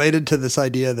that related to this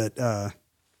idea that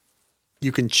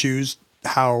you can choose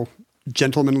how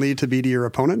gentlemanly to be to your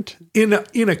opponent? In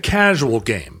a casual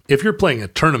game, if you're playing a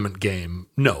tournament game,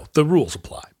 no, the rules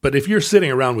apply. But if you're sitting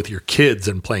around with your kids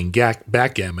and playing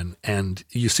backgammon and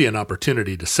you see an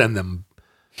opportunity to send them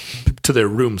to their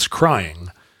rooms crying,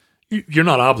 you're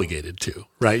not obligated to,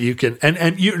 right? You can,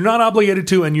 and you're not obligated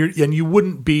to, and you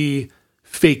wouldn't be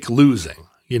fake losing.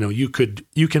 You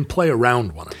can play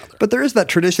around one another. But there is that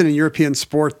tradition in European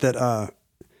sport that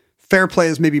fair play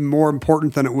is maybe more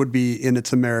important than it would be in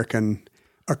its American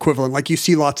equivalent. Like you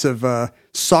see lots of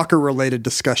soccer-related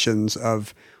discussions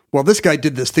of, well, this guy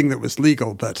did this thing that was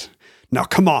legal, but now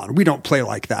come on, we don't play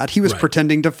like that. He was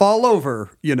pretending to fall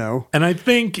over, And I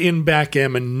think in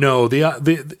backgammon, no,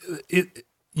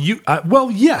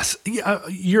 yes,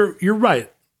 you're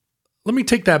right. Let me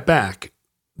take that back.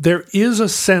 There is a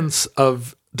sense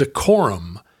of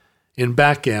decorum in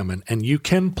backgammon, and you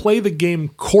can play the game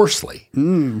coarsely,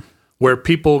 where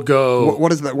people go.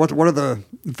 What is that? What are the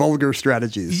vulgar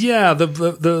strategies? Yeah,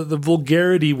 the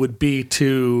vulgarity would be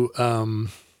to.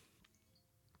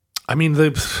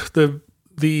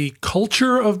 The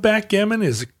culture of backgammon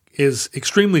is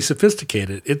extremely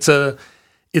sophisticated. It's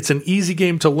an easy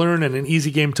game to learn and an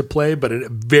easy game to play, but a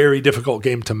very difficult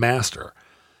game to master.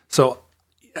 So,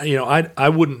 I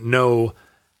wouldn't know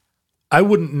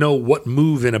what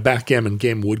move in a backgammon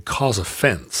game would cause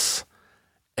offense,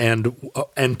 and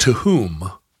to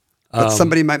whom. But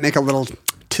somebody might make a little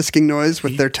tisking noise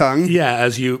with their tongue. Yeah,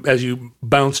 as you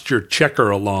bounced your checker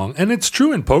along. And it's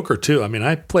true in poker too. I mean,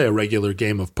 I play a regular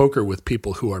game of poker with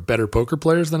people who are better poker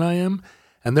players than I am,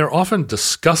 and they're often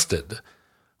disgusted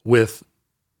with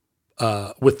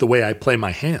the way I play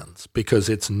my hands because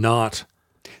it's not.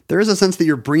 There is a sense that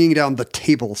you're bringing down the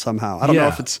table somehow. I don't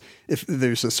know if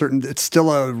there's it's still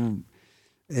a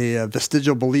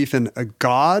vestigial belief in a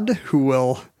god who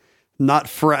will not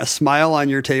smile on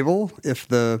your table if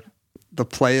the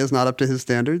play is not up to his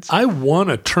standards. I won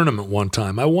a tournament one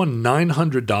time. I won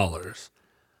 $900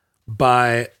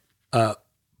 by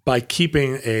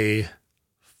keeping a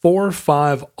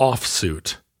 4-5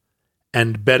 offsuit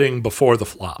and betting before the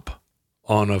flop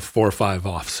on a 4-5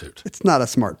 offsuit. It's not a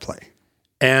smart play.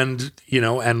 And,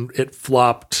 and it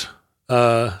flopped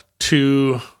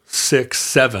 2, 6,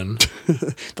 7.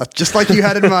 That's just like you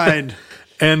had in mind.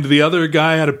 And the other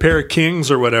guy had a pair of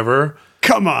kings or whatever.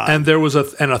 Come on. And there was a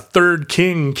third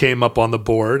king came up on the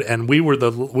board, and we were the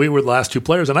last two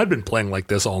players, and I'd been playing like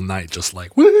this all night, just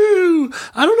like, woo,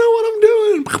 I don't know what I'm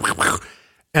doing.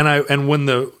 And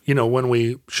when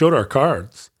we showed our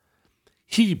cards,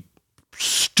 he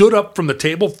stood up from the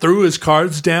table, threw his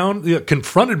cards down,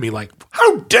 confronted me like,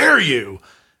 how dare you?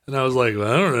 And I was like,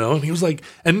 well, I don't know. And he was like,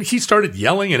 and he started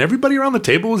yelling, and everybody around the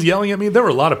table was yelling at me. There were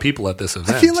a lot of people at this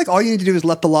event. I feel like all you need to do is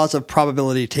let the laws of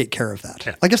probability take care of that.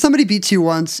 Yeah. Like if somebody beats you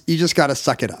once, you just got to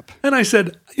suck it up. And I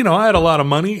said, I had a lot of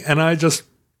money, and I just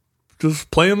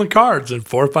playing the cards, and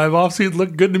 4 or 5 offsuits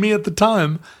looked good to me at the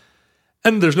time.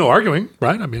 And there's no arguing,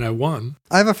 right? I mean, I won.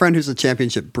 I have a friend who's a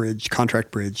championship contract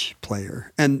bridge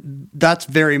player. And that's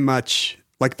very much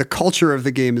like the culture of the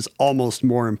game is almost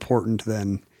more important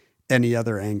than any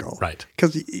other angle. Right.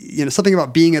 Because, something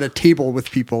about being at a table with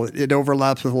people, it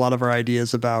overlaps with a lot of our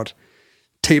ideas about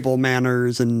table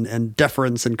manners and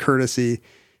deference and courtesy.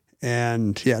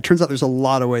 And yeah, it turns out there's a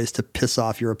lot of ways to piss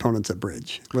off your opponents at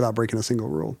bridge without breaking a single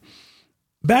rule.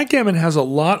 Backgammon has a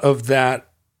lot of that.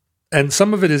 And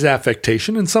some of it is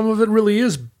affectation, and some of it really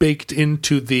is baked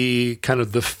into the kind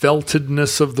of the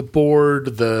feltedness of the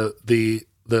board, the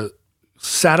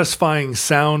satisfying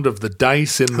sound of the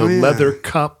dice in the leather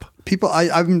cup.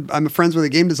 I'm friends with a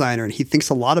game designer, and he thinks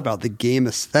a lot about the game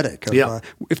aesthetic.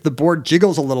 If the board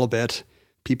jiggles a little bit,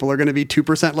 people are going to be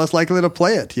 2% less likely to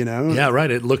play it. Yeah, right.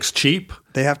 It looks cheap.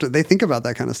 They think about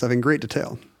that kind of stuff in great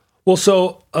detail. Well,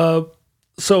 so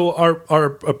our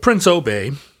Prince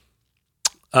Obey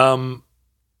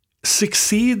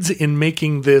succeeds in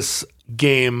making this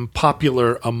game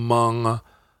popular among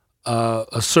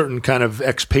a certain kind of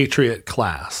expatriate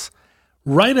class,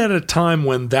 right at a time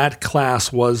when that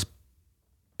class was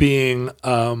being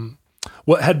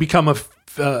what had become a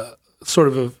sort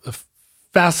of a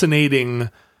fascinating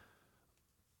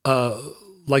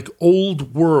like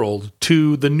old world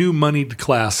to the new moneyed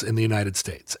class in the United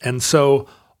States. And so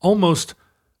almost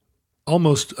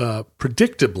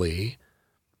predictably,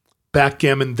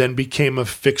 backgammon then became a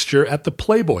fixture at the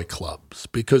Playboy clubs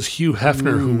because Hugh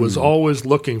Hefner, who was always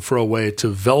looking for a way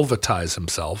to velvetize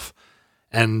himself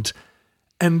and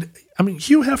I mean,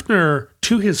 Hugh Hefner,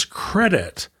 to his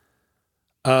credit,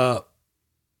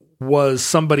 was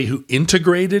somebody who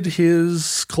integrated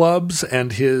his clubs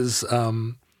and his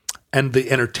and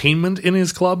the entertainment in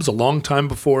his clubs a long time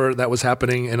before that was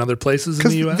happening in other places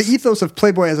in the U.S. The ethos of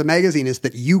Playboy as a magazine is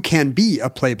that you can be a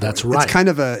Playboy. That's right. It's kind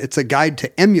of it's a guide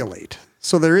to emulate.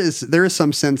 So there is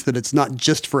some sense that it's not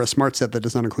just for a smart set that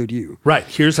does not include you. Right.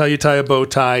 Here's how you tie a bow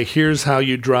tie. Here's how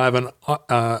you drive an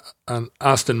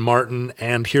Aston Martin,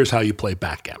 and here's how you play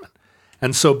backgammon.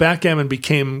 And so backgammon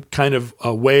became kind of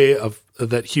a way of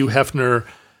that Hugh Hefner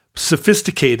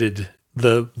sophisticated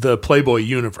the Playboy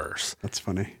universe. That's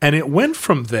funny. And it went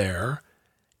from there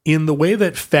in the way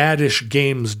that faddish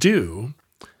games do.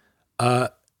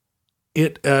 No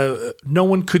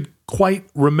one could quite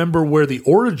remember where the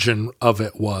origin of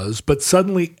it was, but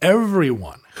suddenly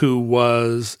everyone in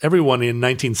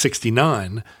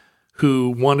 1969 who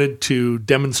wanted to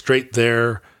demonstrate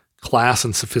their class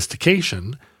and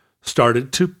sophistication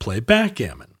started to play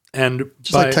backgammon. And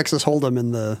just like Texas Hold'em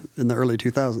in the early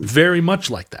 2000s. Very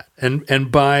much like that. And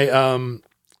by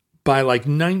like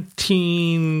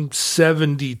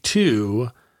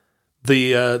 1972,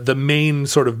 the main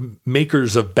sort of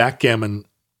makers of backgammon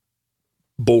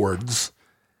boards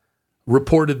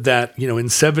reported that, in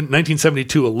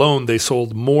 1972 alone, they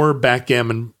sold more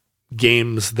backgammon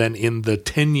games than in the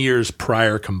 10 years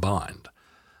prior combined.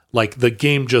 Like the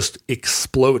game just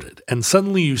exploded, and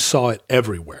suddenly you saw it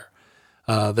everywhere.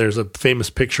 There's a famous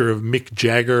picture of Mick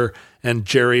Jagger and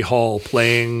Jerry Hall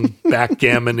playing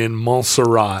backgammon in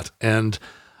Montserrat, and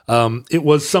it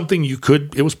was something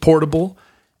it was portable,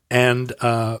 and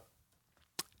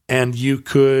you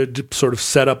could sort of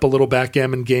set up a little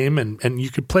backgammon game, and you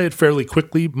could play it fairly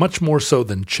quickly, much more so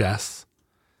than chess.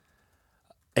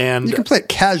 And you can play it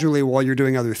casually while you're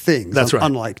doing other things. That's right.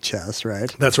 Unlike chess, right?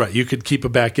 That's right. You could keep a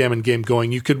backgammon game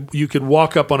going. You could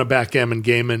walk up on a backgammon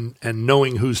game and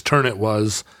knowing whose turn it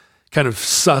was, kind of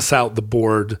suss out the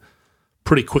board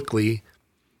pretty quickly.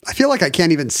 I feel like I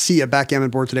can't even see a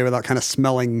backgammon board today without kind of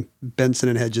smelling Benson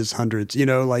and Hedges hundreds.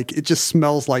 Like it just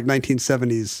smells like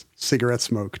 1970s cigarette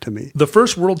smoke to me. The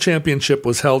first World Championship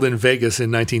was held in Vegas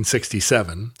in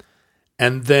 1967.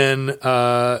 And then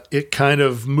it kind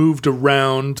of moved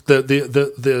around.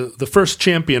 The first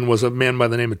champion was a man by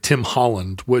the name of Tim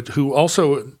Holland, who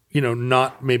also,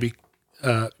 not maybe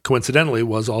coincidentally,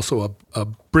 was also a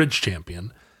bridge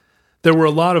champion. There were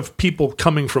a lot of people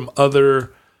coming from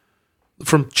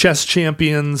chess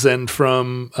champions and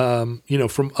from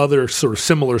other sort of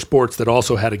similar sports that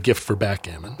also had a gift for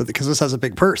backgammon. But because this has a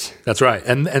big purse. That's right,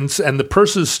 and the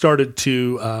purses started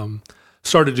to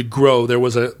grow. There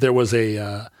was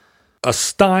a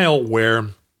style where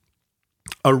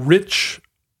a rich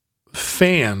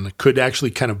fan could actually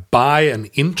kind of buy an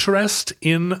interest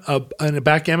in a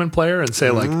backgammon player and say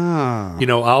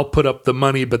I'll put up the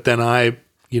money, but then I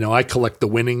collect the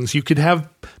winnings. You could have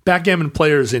backgammon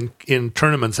players in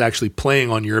tournaments actually playing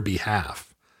on your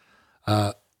behalf.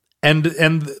 And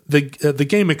the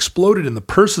game exploded and the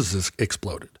purses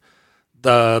exploded.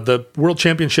 The World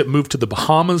Championship moved to the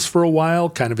Bahamas for a while,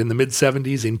 kind of in the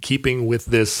mid-'70s, in keeping with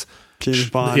this James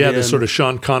Bond, this sort of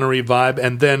Sean Connery vibe,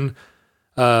 and then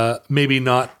maybe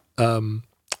not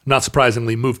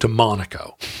surprisingly moved to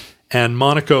Monaco. And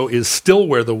Monaco is still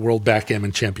where the World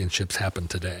Backgammon Championships happen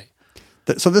today.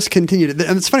 So this continued,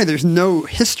 and it's funny. There's no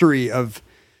history of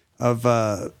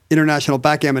international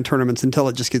backgammon tournaments until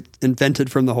it just gets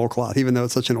invented from the whole cloth, even though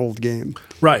it's such an old game.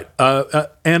 Right.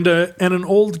 And an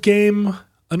old game.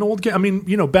 I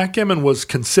mean, backgammon was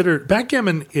considered.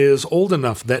 Backgammon is old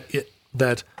enough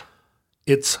that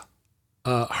it's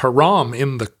haram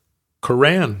in the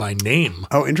Quran by name.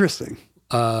 Oh, interesting.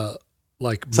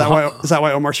 Like is that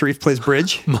why Omar Sharif plays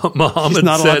bridge? Muhammad He's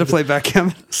not allowed to play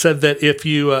backgammon. Said that if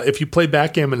you play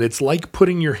backgammon, it's like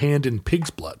putting your hand in pig's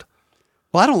blood.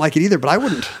 Well, I don't like it either, but I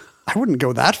wouldn't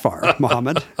go that far,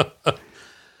 Muhammad.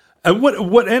 And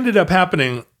what ended up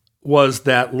happening was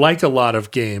that, like a lot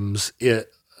of games,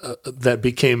 that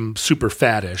became super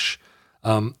faddish.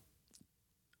 And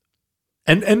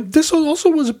this also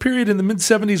was a period in the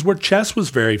mid-'70s where chess was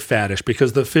very faddish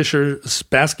because the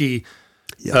Fischer-Spassky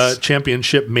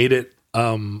championship made it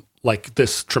like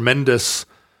this tremendous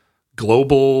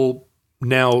global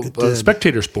now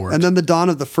spectator sport. And then the dawn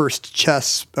of the first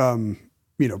chess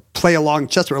play along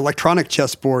chess or electronic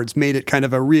chess boards made it kind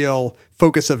of a real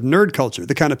focus of nerd culture.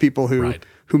 The kind of people who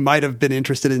might have been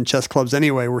interested in chess clubs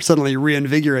anyway were suddenly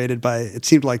reinvigorated by it.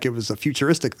 Seemed like it was a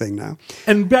futuristic thing now.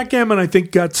 And backgammon, I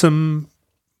think, got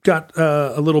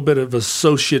a little bit of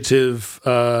associative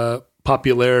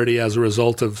popularity as a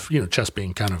result of chess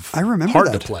being kind of I remember hard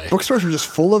that. to play. Bookstores were just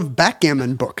full of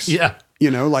backgammon books. Yeah.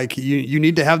 Like you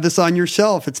need to have this on your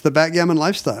shelf. It's the backgammon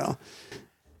lifestyle.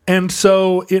 And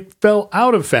so it fell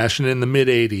out of fashion in the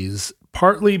mid-'80s,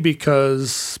 partly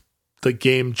because the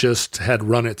game just had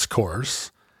run its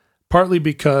course, partly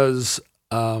because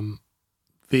the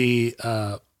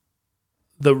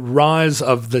rise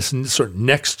of this sort of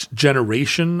next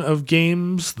generation of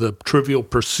games, the Trivial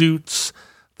Pursuits,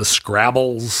 the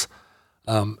Scrabbles,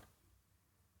 kind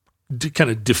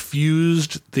of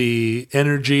diffused the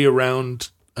energy around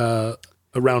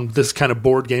this kind of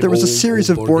board game. There was a series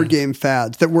of board game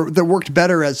fads that worked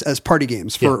better as party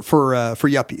games for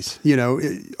yuppies.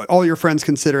 All your friends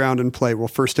can sit around and play. Well,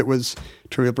 first it was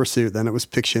Trivial Pursuit, then it was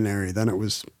Pictionary, then it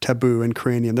was Taboo and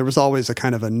Cranium. There was always a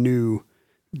kind of a new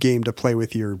game to play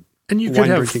with your and you could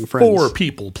have friends. 4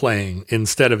 people playing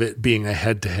instead of it being a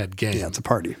head-to-head game. Yeah, it's a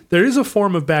party. There is a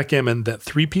form of backgammon that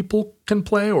 3 people can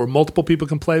play or multiple people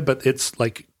can play, but it's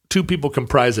like 2 people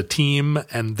comprise a team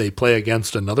and they play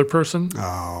against another person.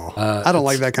 Oh, I don't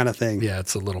like that kind of thing. Yeah,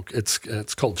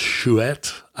 it's called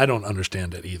chouette. I don't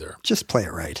understand it either. Just play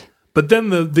it right. But then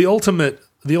the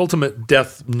ultimate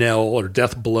death knell or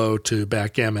death blow to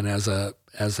backgammon as a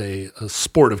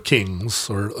sport of kings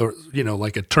or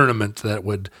like a tournament that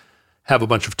would have a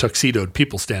bunch of tuxedoed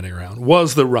people standing around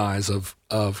was the rise of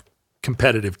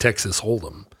competitive Texas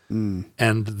Hold'em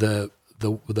and the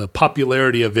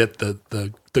popularity of it,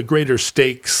 the greater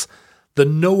stakes, the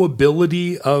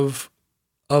knowability of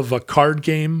a card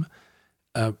game.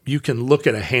 You can look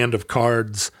at a hand of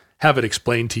cards, have it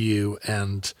explained to you,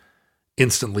 and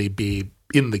instantly be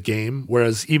in the game.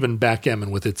 Whereas even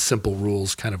backgammon with its simple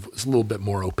rules kind of is a little bit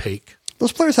more opaque.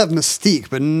 Those players have mystique,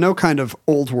 but no kind of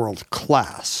old world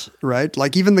class, right?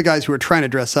 Like even the guys who are trying to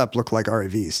dress up look like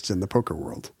arrivistes in the poker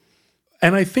world.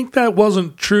 And I think that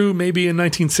wasn't true maybe in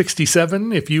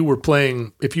 1967. If you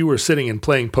were sitting and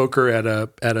playing poker at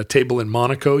a table in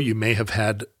Monaco, you may have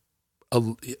had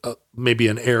maybe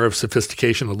an air of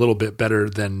sophistication a little bit better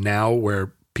than now,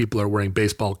 where people are wearing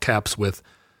baseball caps with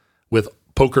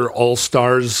Poker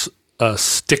All-Stars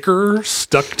sticker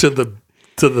stuck to the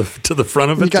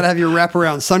front of it. You got to have your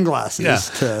wraparound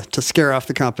sunglasses to scare off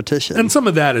the competition. And some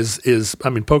of that is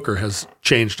poker has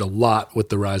changed a lot with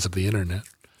the rise of the internet.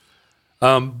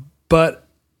 But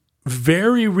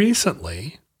very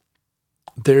recently,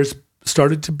 there's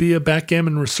started to be a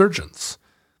backgammon resurgence.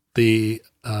 And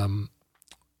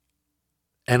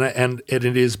it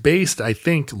is based, I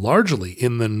think, largely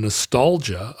in the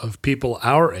nostalgia of people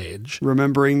our age.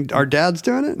 Remembering our dads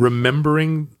doing it?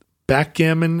 Remembering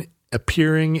backgammon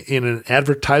appearing in an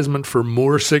advertisement for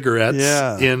Moore cigarettes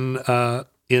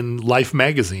in Life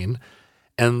magazine.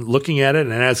 And looking at it,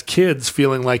 and as kids,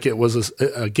 feeling like it was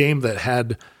a game that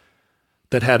had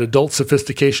adult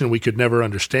sophistication we could never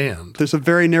understand. There's a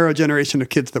very narrow generation of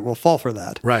kids that will fall for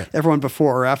that. Right. Everyone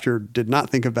before or after did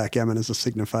not think of backgammon as a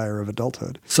signifier of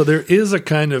adulthood. So there is a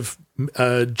kind of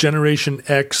Generation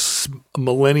X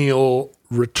millennial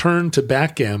return to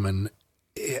backgammon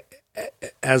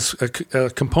as a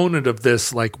component of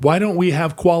this. Like, why don't we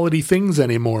have quality things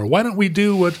anymore? Why don't we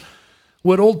do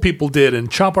what old people did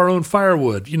and chop our own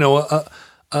firewood?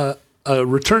 A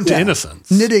return to innocence.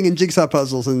 Knitting and jigsaw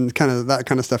puzzles and that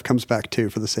kind of stuff comes back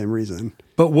too for the same reason.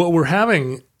 But what we're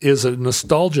having is a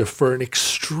nostalgia for an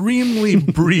extremely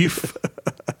brief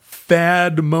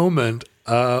fad moment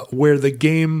where the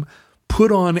game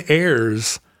put on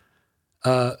airs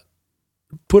of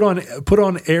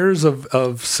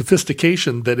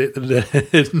sophistication that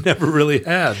it never really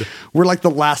had. We're like the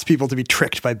last people to be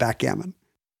tricked by backgammon.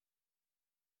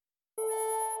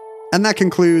 And that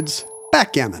concludes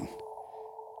backgammon.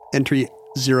 Entry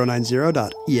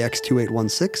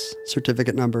 090.ex2816,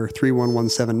 certificate number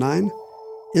 31179,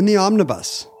 in the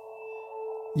omnibus.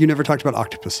 You never talked about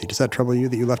Octopussy. Does that trouble you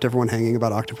that you left everyone hanging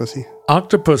about Octopussy?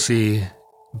 Octopussy,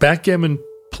 backgammon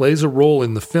plays a role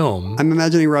in the film. I'm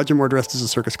imagining Roger Moore dressed as a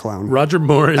circus clown. Roger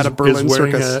Moore at a Berlin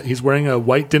circus. He's wearing a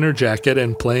white dinner jacket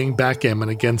and playing backgammon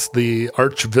against the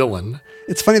arch villain.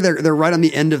 It's funny, they're right on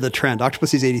the end of the trend.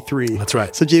 Octopussy's 83. That's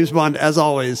right. So James Bond, as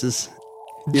always, is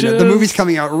the movie's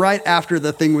coming out right after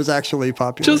the thing was actually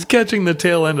popular. Just catching the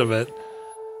tail end of it.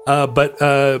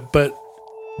 But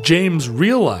James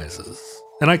realizes,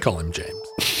 and I call him James.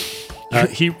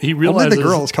 He realizes only the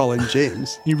girls call him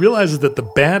James. He realizes that the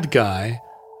bad guy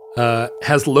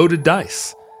has loaded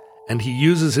dice, and he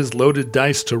uses his loaded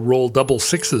dice to roll double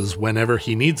sixes whenever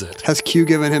he needs it. Has Q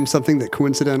given him something that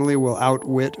coincidentally will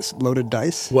outwit loaded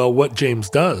dice? Well, what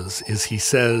James does is he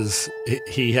says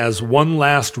he has one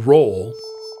last roll,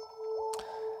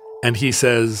 and he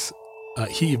says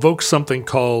he evokes something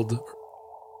called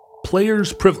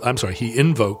player's privilege. I'm sorry, he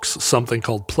invokes something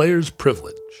called player's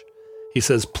privilege. He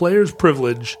says, player's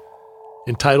privilege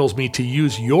entitles me to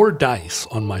use your dice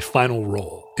on my final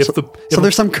roll. So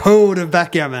there's some code of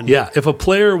backgammon. Yeah, if a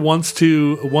player wants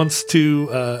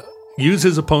to use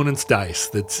his opponent's dice,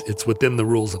 it's within the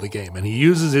rules of the game, and he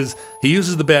uses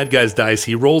the bad guy's dice.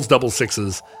 He rolls double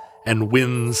sixes and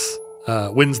wins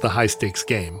the high stakes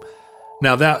game.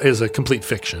 Now that is a complete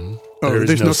fiction.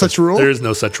 There's no such rule? There is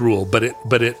no such rule, but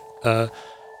it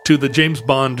to the James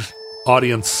Bond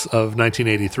audience of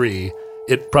 1983,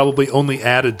 it probably only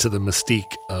added to the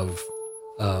mystique of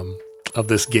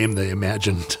this game they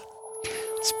imagined.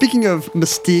 Speaking of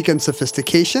mystique and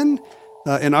sophistication,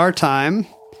 in our time,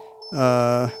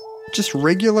 just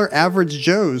regular average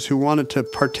Joes who wanted to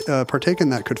partake in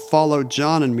that could follow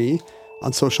John and me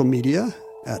on social media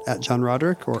at John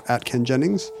Roderick or at Ken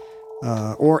Jennings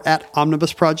or at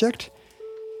Omnibus Project.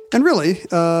 And really,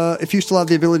 if you still have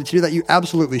the ability to do that, you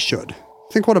absolutely should.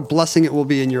 Think what a blessing it will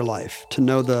be in your life to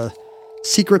know the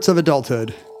secrets of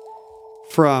adulthood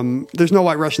from, there's no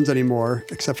White Russians anymore,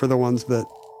 except for the ones that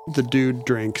the dude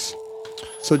drinks.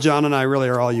 So John and I really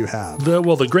are all you have.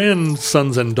 The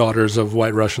grandsons and daughters of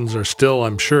White Russians are still,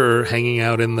 I'm sure, hanging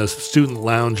out in the student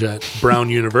lounge at Brown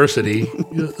University,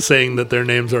 saying that their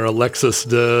names are Alexis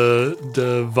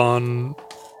de von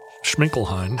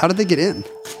Schminkelheim. How did they get in?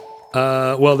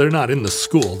 Well, they're not in the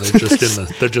school.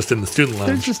 They're just in the student lounge.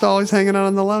 They're just always hanging out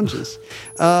in the lounges.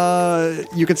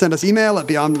 You can send us email at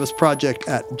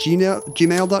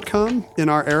theomnibusproject@gmail.com in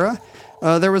our era.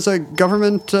 There was a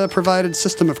government-provided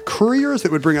system of couriers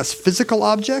that would bring us physical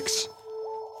objects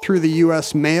through the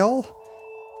U.S. mail.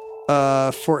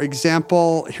 For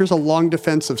example, here's a long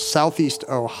defense of Southeast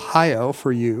Ohio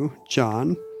for you,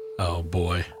 John. Oh,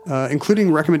 boy.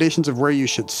 Including recommendations of where you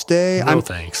should stay. No,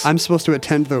 thanks. I'm supposed to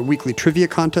attend the weekly trivia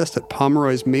contest at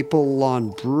Pomeroy's Maple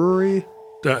Lawn Brewery.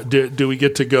 Do we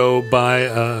get to go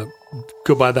by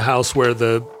the house where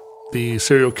the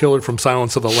serial killer from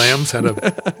Silence of the Lambs had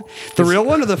the real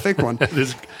one or the fake one?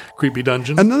 His creepy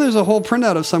dungeon. And then there's a whole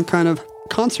printout of some kind of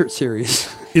concert series.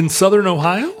 In Southern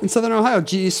Ohio? In Southern Ohio.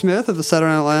 G.E. Smith of the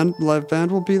Saturday Night Live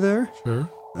Band will be there. Sure.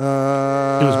 He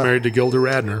was married to Gilda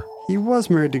Radner. He was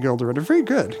married to Gilda Radner. Very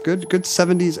good. Good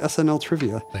 70s SNL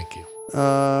trivia. Thank you.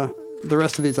 The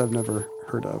rest of these I've never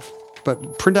heard of. But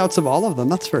printouts of all of them,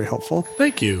 that's very helpful.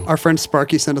 Thank you. Our friend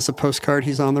Sparky sent us a postcard.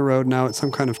 He's on the road now at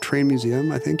some kind of train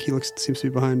museum. I think he seems to be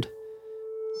behind.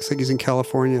 Looks like he's in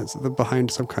California. It's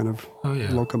behind some kind of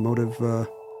locomotive.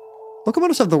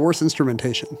 Locomotives have the worst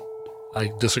instrumentation.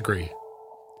 I disagree.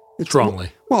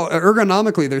 Strongly. Well,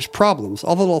 ergonomically, there's problems.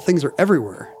 All the little things are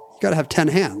everywhere. You got to have 10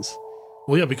 hands.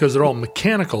 Well, yeah, because they're all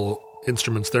mechanical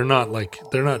instruments. They're not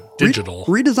digital.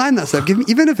 Redesign that stuff.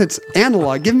 Even if it's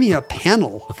analog, give me a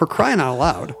panel, for crying out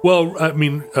loud. Well, I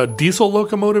mean, a diesel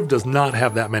locomotive does not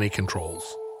have that many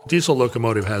controls. A diesel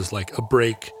locomotive has like a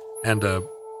brake and a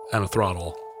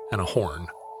throttle and a horn.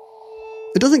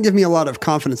 It doesn't give me a lot of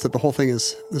confidence that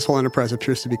this whole enterprise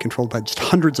appears to be controlled by just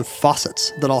hundreds of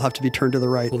faucets that all have to be turned to the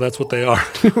right. Well, that's what they are.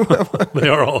 They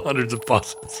are all hundreds of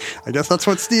faucets. I guess that's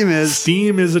what Steam is.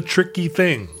 Steam is a tricky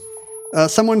thing.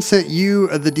 Someone sent you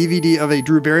the DVD of a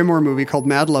Drew Barrymore movie called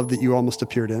Mad Love that you almost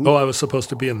appeared in. Oh, I was supposed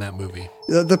to be in that movie.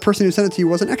 The person who sent it to you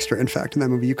was an extra, in fact, in that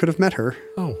movie. You could have met her.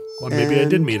 Oh, well, maybe I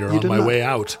did meet her on my way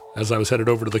out as I was headed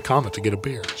over to the Comet to get a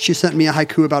beer. She sent me a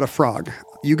haiku about a frog.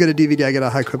 You get a DVD, I get a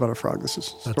haiku about a frog. This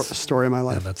is a story of my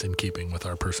life. Yeah, that's in keeping with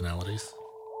our personalities.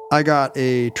 I got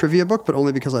a trivia book, but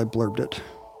only because I blurbed it.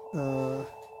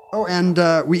 And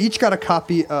we each got a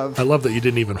copy of... I love that you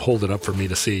didn't even hold it up for me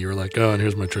to see. You were like, oh, and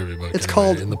here's my trivia book. It's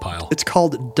called... in the pile. It's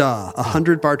called Duh,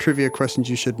 100 bar trivia questions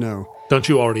you should know. Don't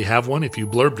you already have one? If you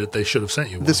blurbed it, they should have sent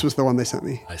you one. This was the one they sent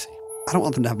me. I see. I don't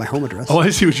want them to have my home address. Oh,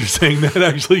 I see what you're saying. That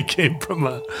actually came from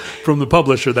the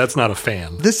publisher. That's not a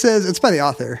fan. This says... It's by the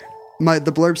author.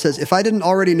 The blurb says, if I didn't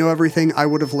already know everything, I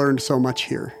would have learned so much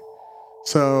here.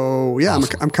 So, yeah,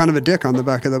 awesome. I'm kind of a dick on the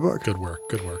back of the book. Good work.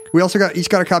 We also each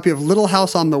got a copy of Little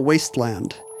House on the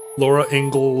Wasteland. Laura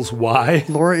Ingalls Y?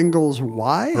 Laura Ingalls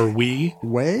Y? Or We?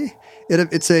 Way? It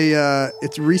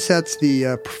resets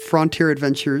the frontier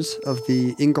adventures of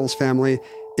the Ingalls family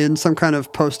in some kind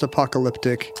of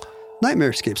post-apocalyptic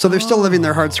nightmarescape. So they're still living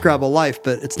their hardscrabble life,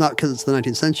 but it's not because it's the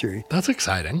 19th century. That's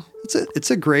exciting. It's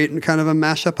a great and kind of a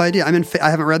mashup idea. I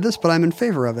haven't read this, but I'm in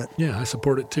favor of it. Yeah, I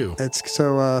support it too.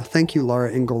 Thank you,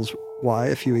 Laura Ingalls Y,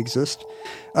 if you exist.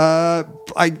 I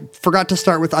forgot to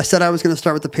start with, I said I was going to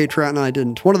start with the Patreon and I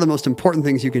didn't. One of the most important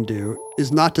things you can do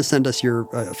is not to send us your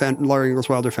Laura Ingalls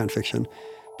Wilder fan fiction,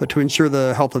 but to ensure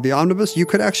the health of the omnibus, you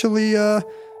could actually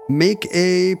make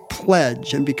a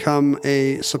pledge and become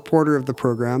a supporter of the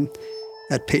program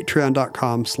at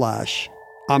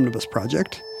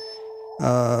patreon.com/omnibusproject.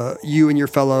 You and your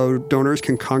fellow donors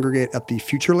can congregate at the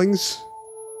Futurelings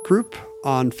group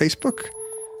on Facebook,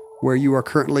 where you are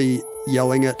currently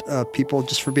yelling at people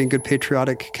just for being good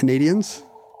patriotic Canadians.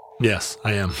 Yes,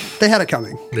 I am. They had it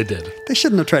coming. They did. They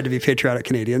shouldn't have tried to be patriotic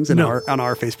Canadians on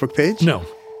our Facebook page. No.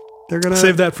 They're gonna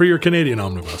save that for your Canadian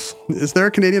omnibus. Is there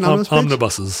a Canadian omnibus page?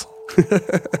 Omnibuses.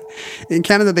 In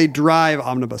Canada, they drive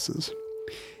omnibuses.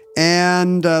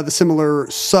 And the similar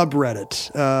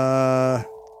subreddit.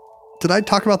 Did I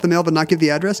talk about the mail but not give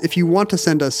the address? If you want to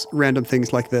send us random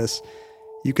things like this,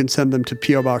 you can send them to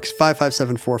P.O. Box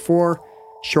 55744,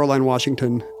 Shoreline,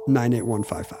 Washington,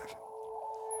 98155.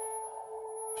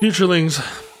 Futurelings,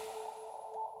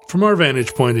 from our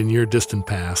vantage point in your distant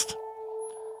past,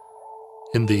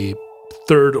 in the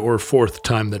third or fourth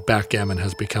time that backgammon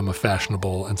has become a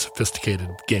fashionable and sophisticated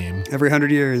game, Every 100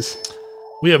 years.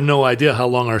 we have no idea how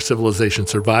long our civilization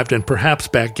survived, and perhaps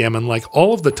backgammon, like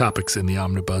all of the topics in the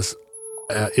omnibus,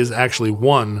 is actually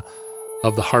one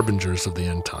of the harbingers of the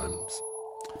end times.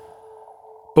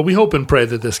 But we hope and pray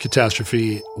that this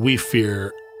catastrophe, we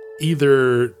fear,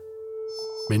 either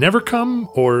may never come,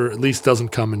 or at least doesn't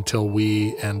come until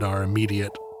we and our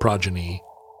immediate progeny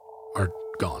are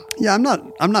gone. Yeah,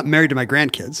 I'm not married to my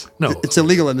grandkids. No. It's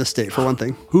illegal in this state, for one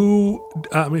thing.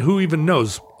 Who even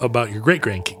knows about your great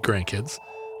grandkids?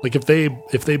 Like if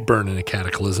they burn in a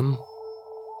cataclysm,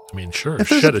 I mean, sure,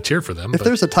 shed a tear for them. If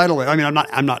there's a tidal wave, I mean,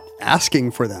 I'm not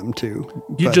asking for them to.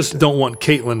 You just don't want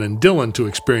Caitlin and Dylan to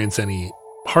experience any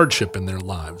hardship in their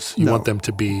lives. You want them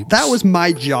to be. That was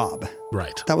my job.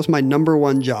 Right. That was my number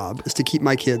one job, is to keep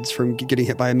my kids from getting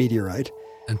hit by a meteorite.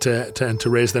 And to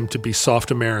raise them to be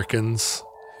soft Americans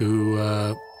who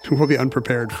will be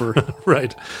unprepared for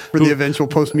right for the eventual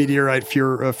post-meteorite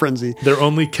frenzy. Their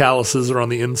only calluses are on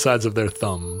the insides of their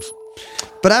thumbs.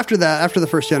 But after that, after the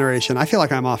first generation, I feel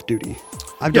like I'm off duty.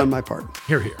 I've done my part.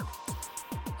 Here.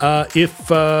 If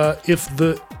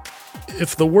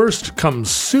the worst comes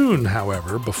soon,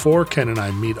 however, before Ken and I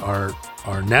meet our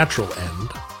natural end,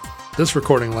 this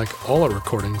recording, like all our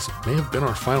recordings, may have been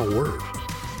our final word.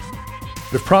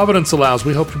 But if Providence allows,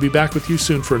 we hope to be back with you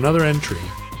soon for another entry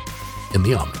in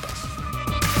the Omnibus.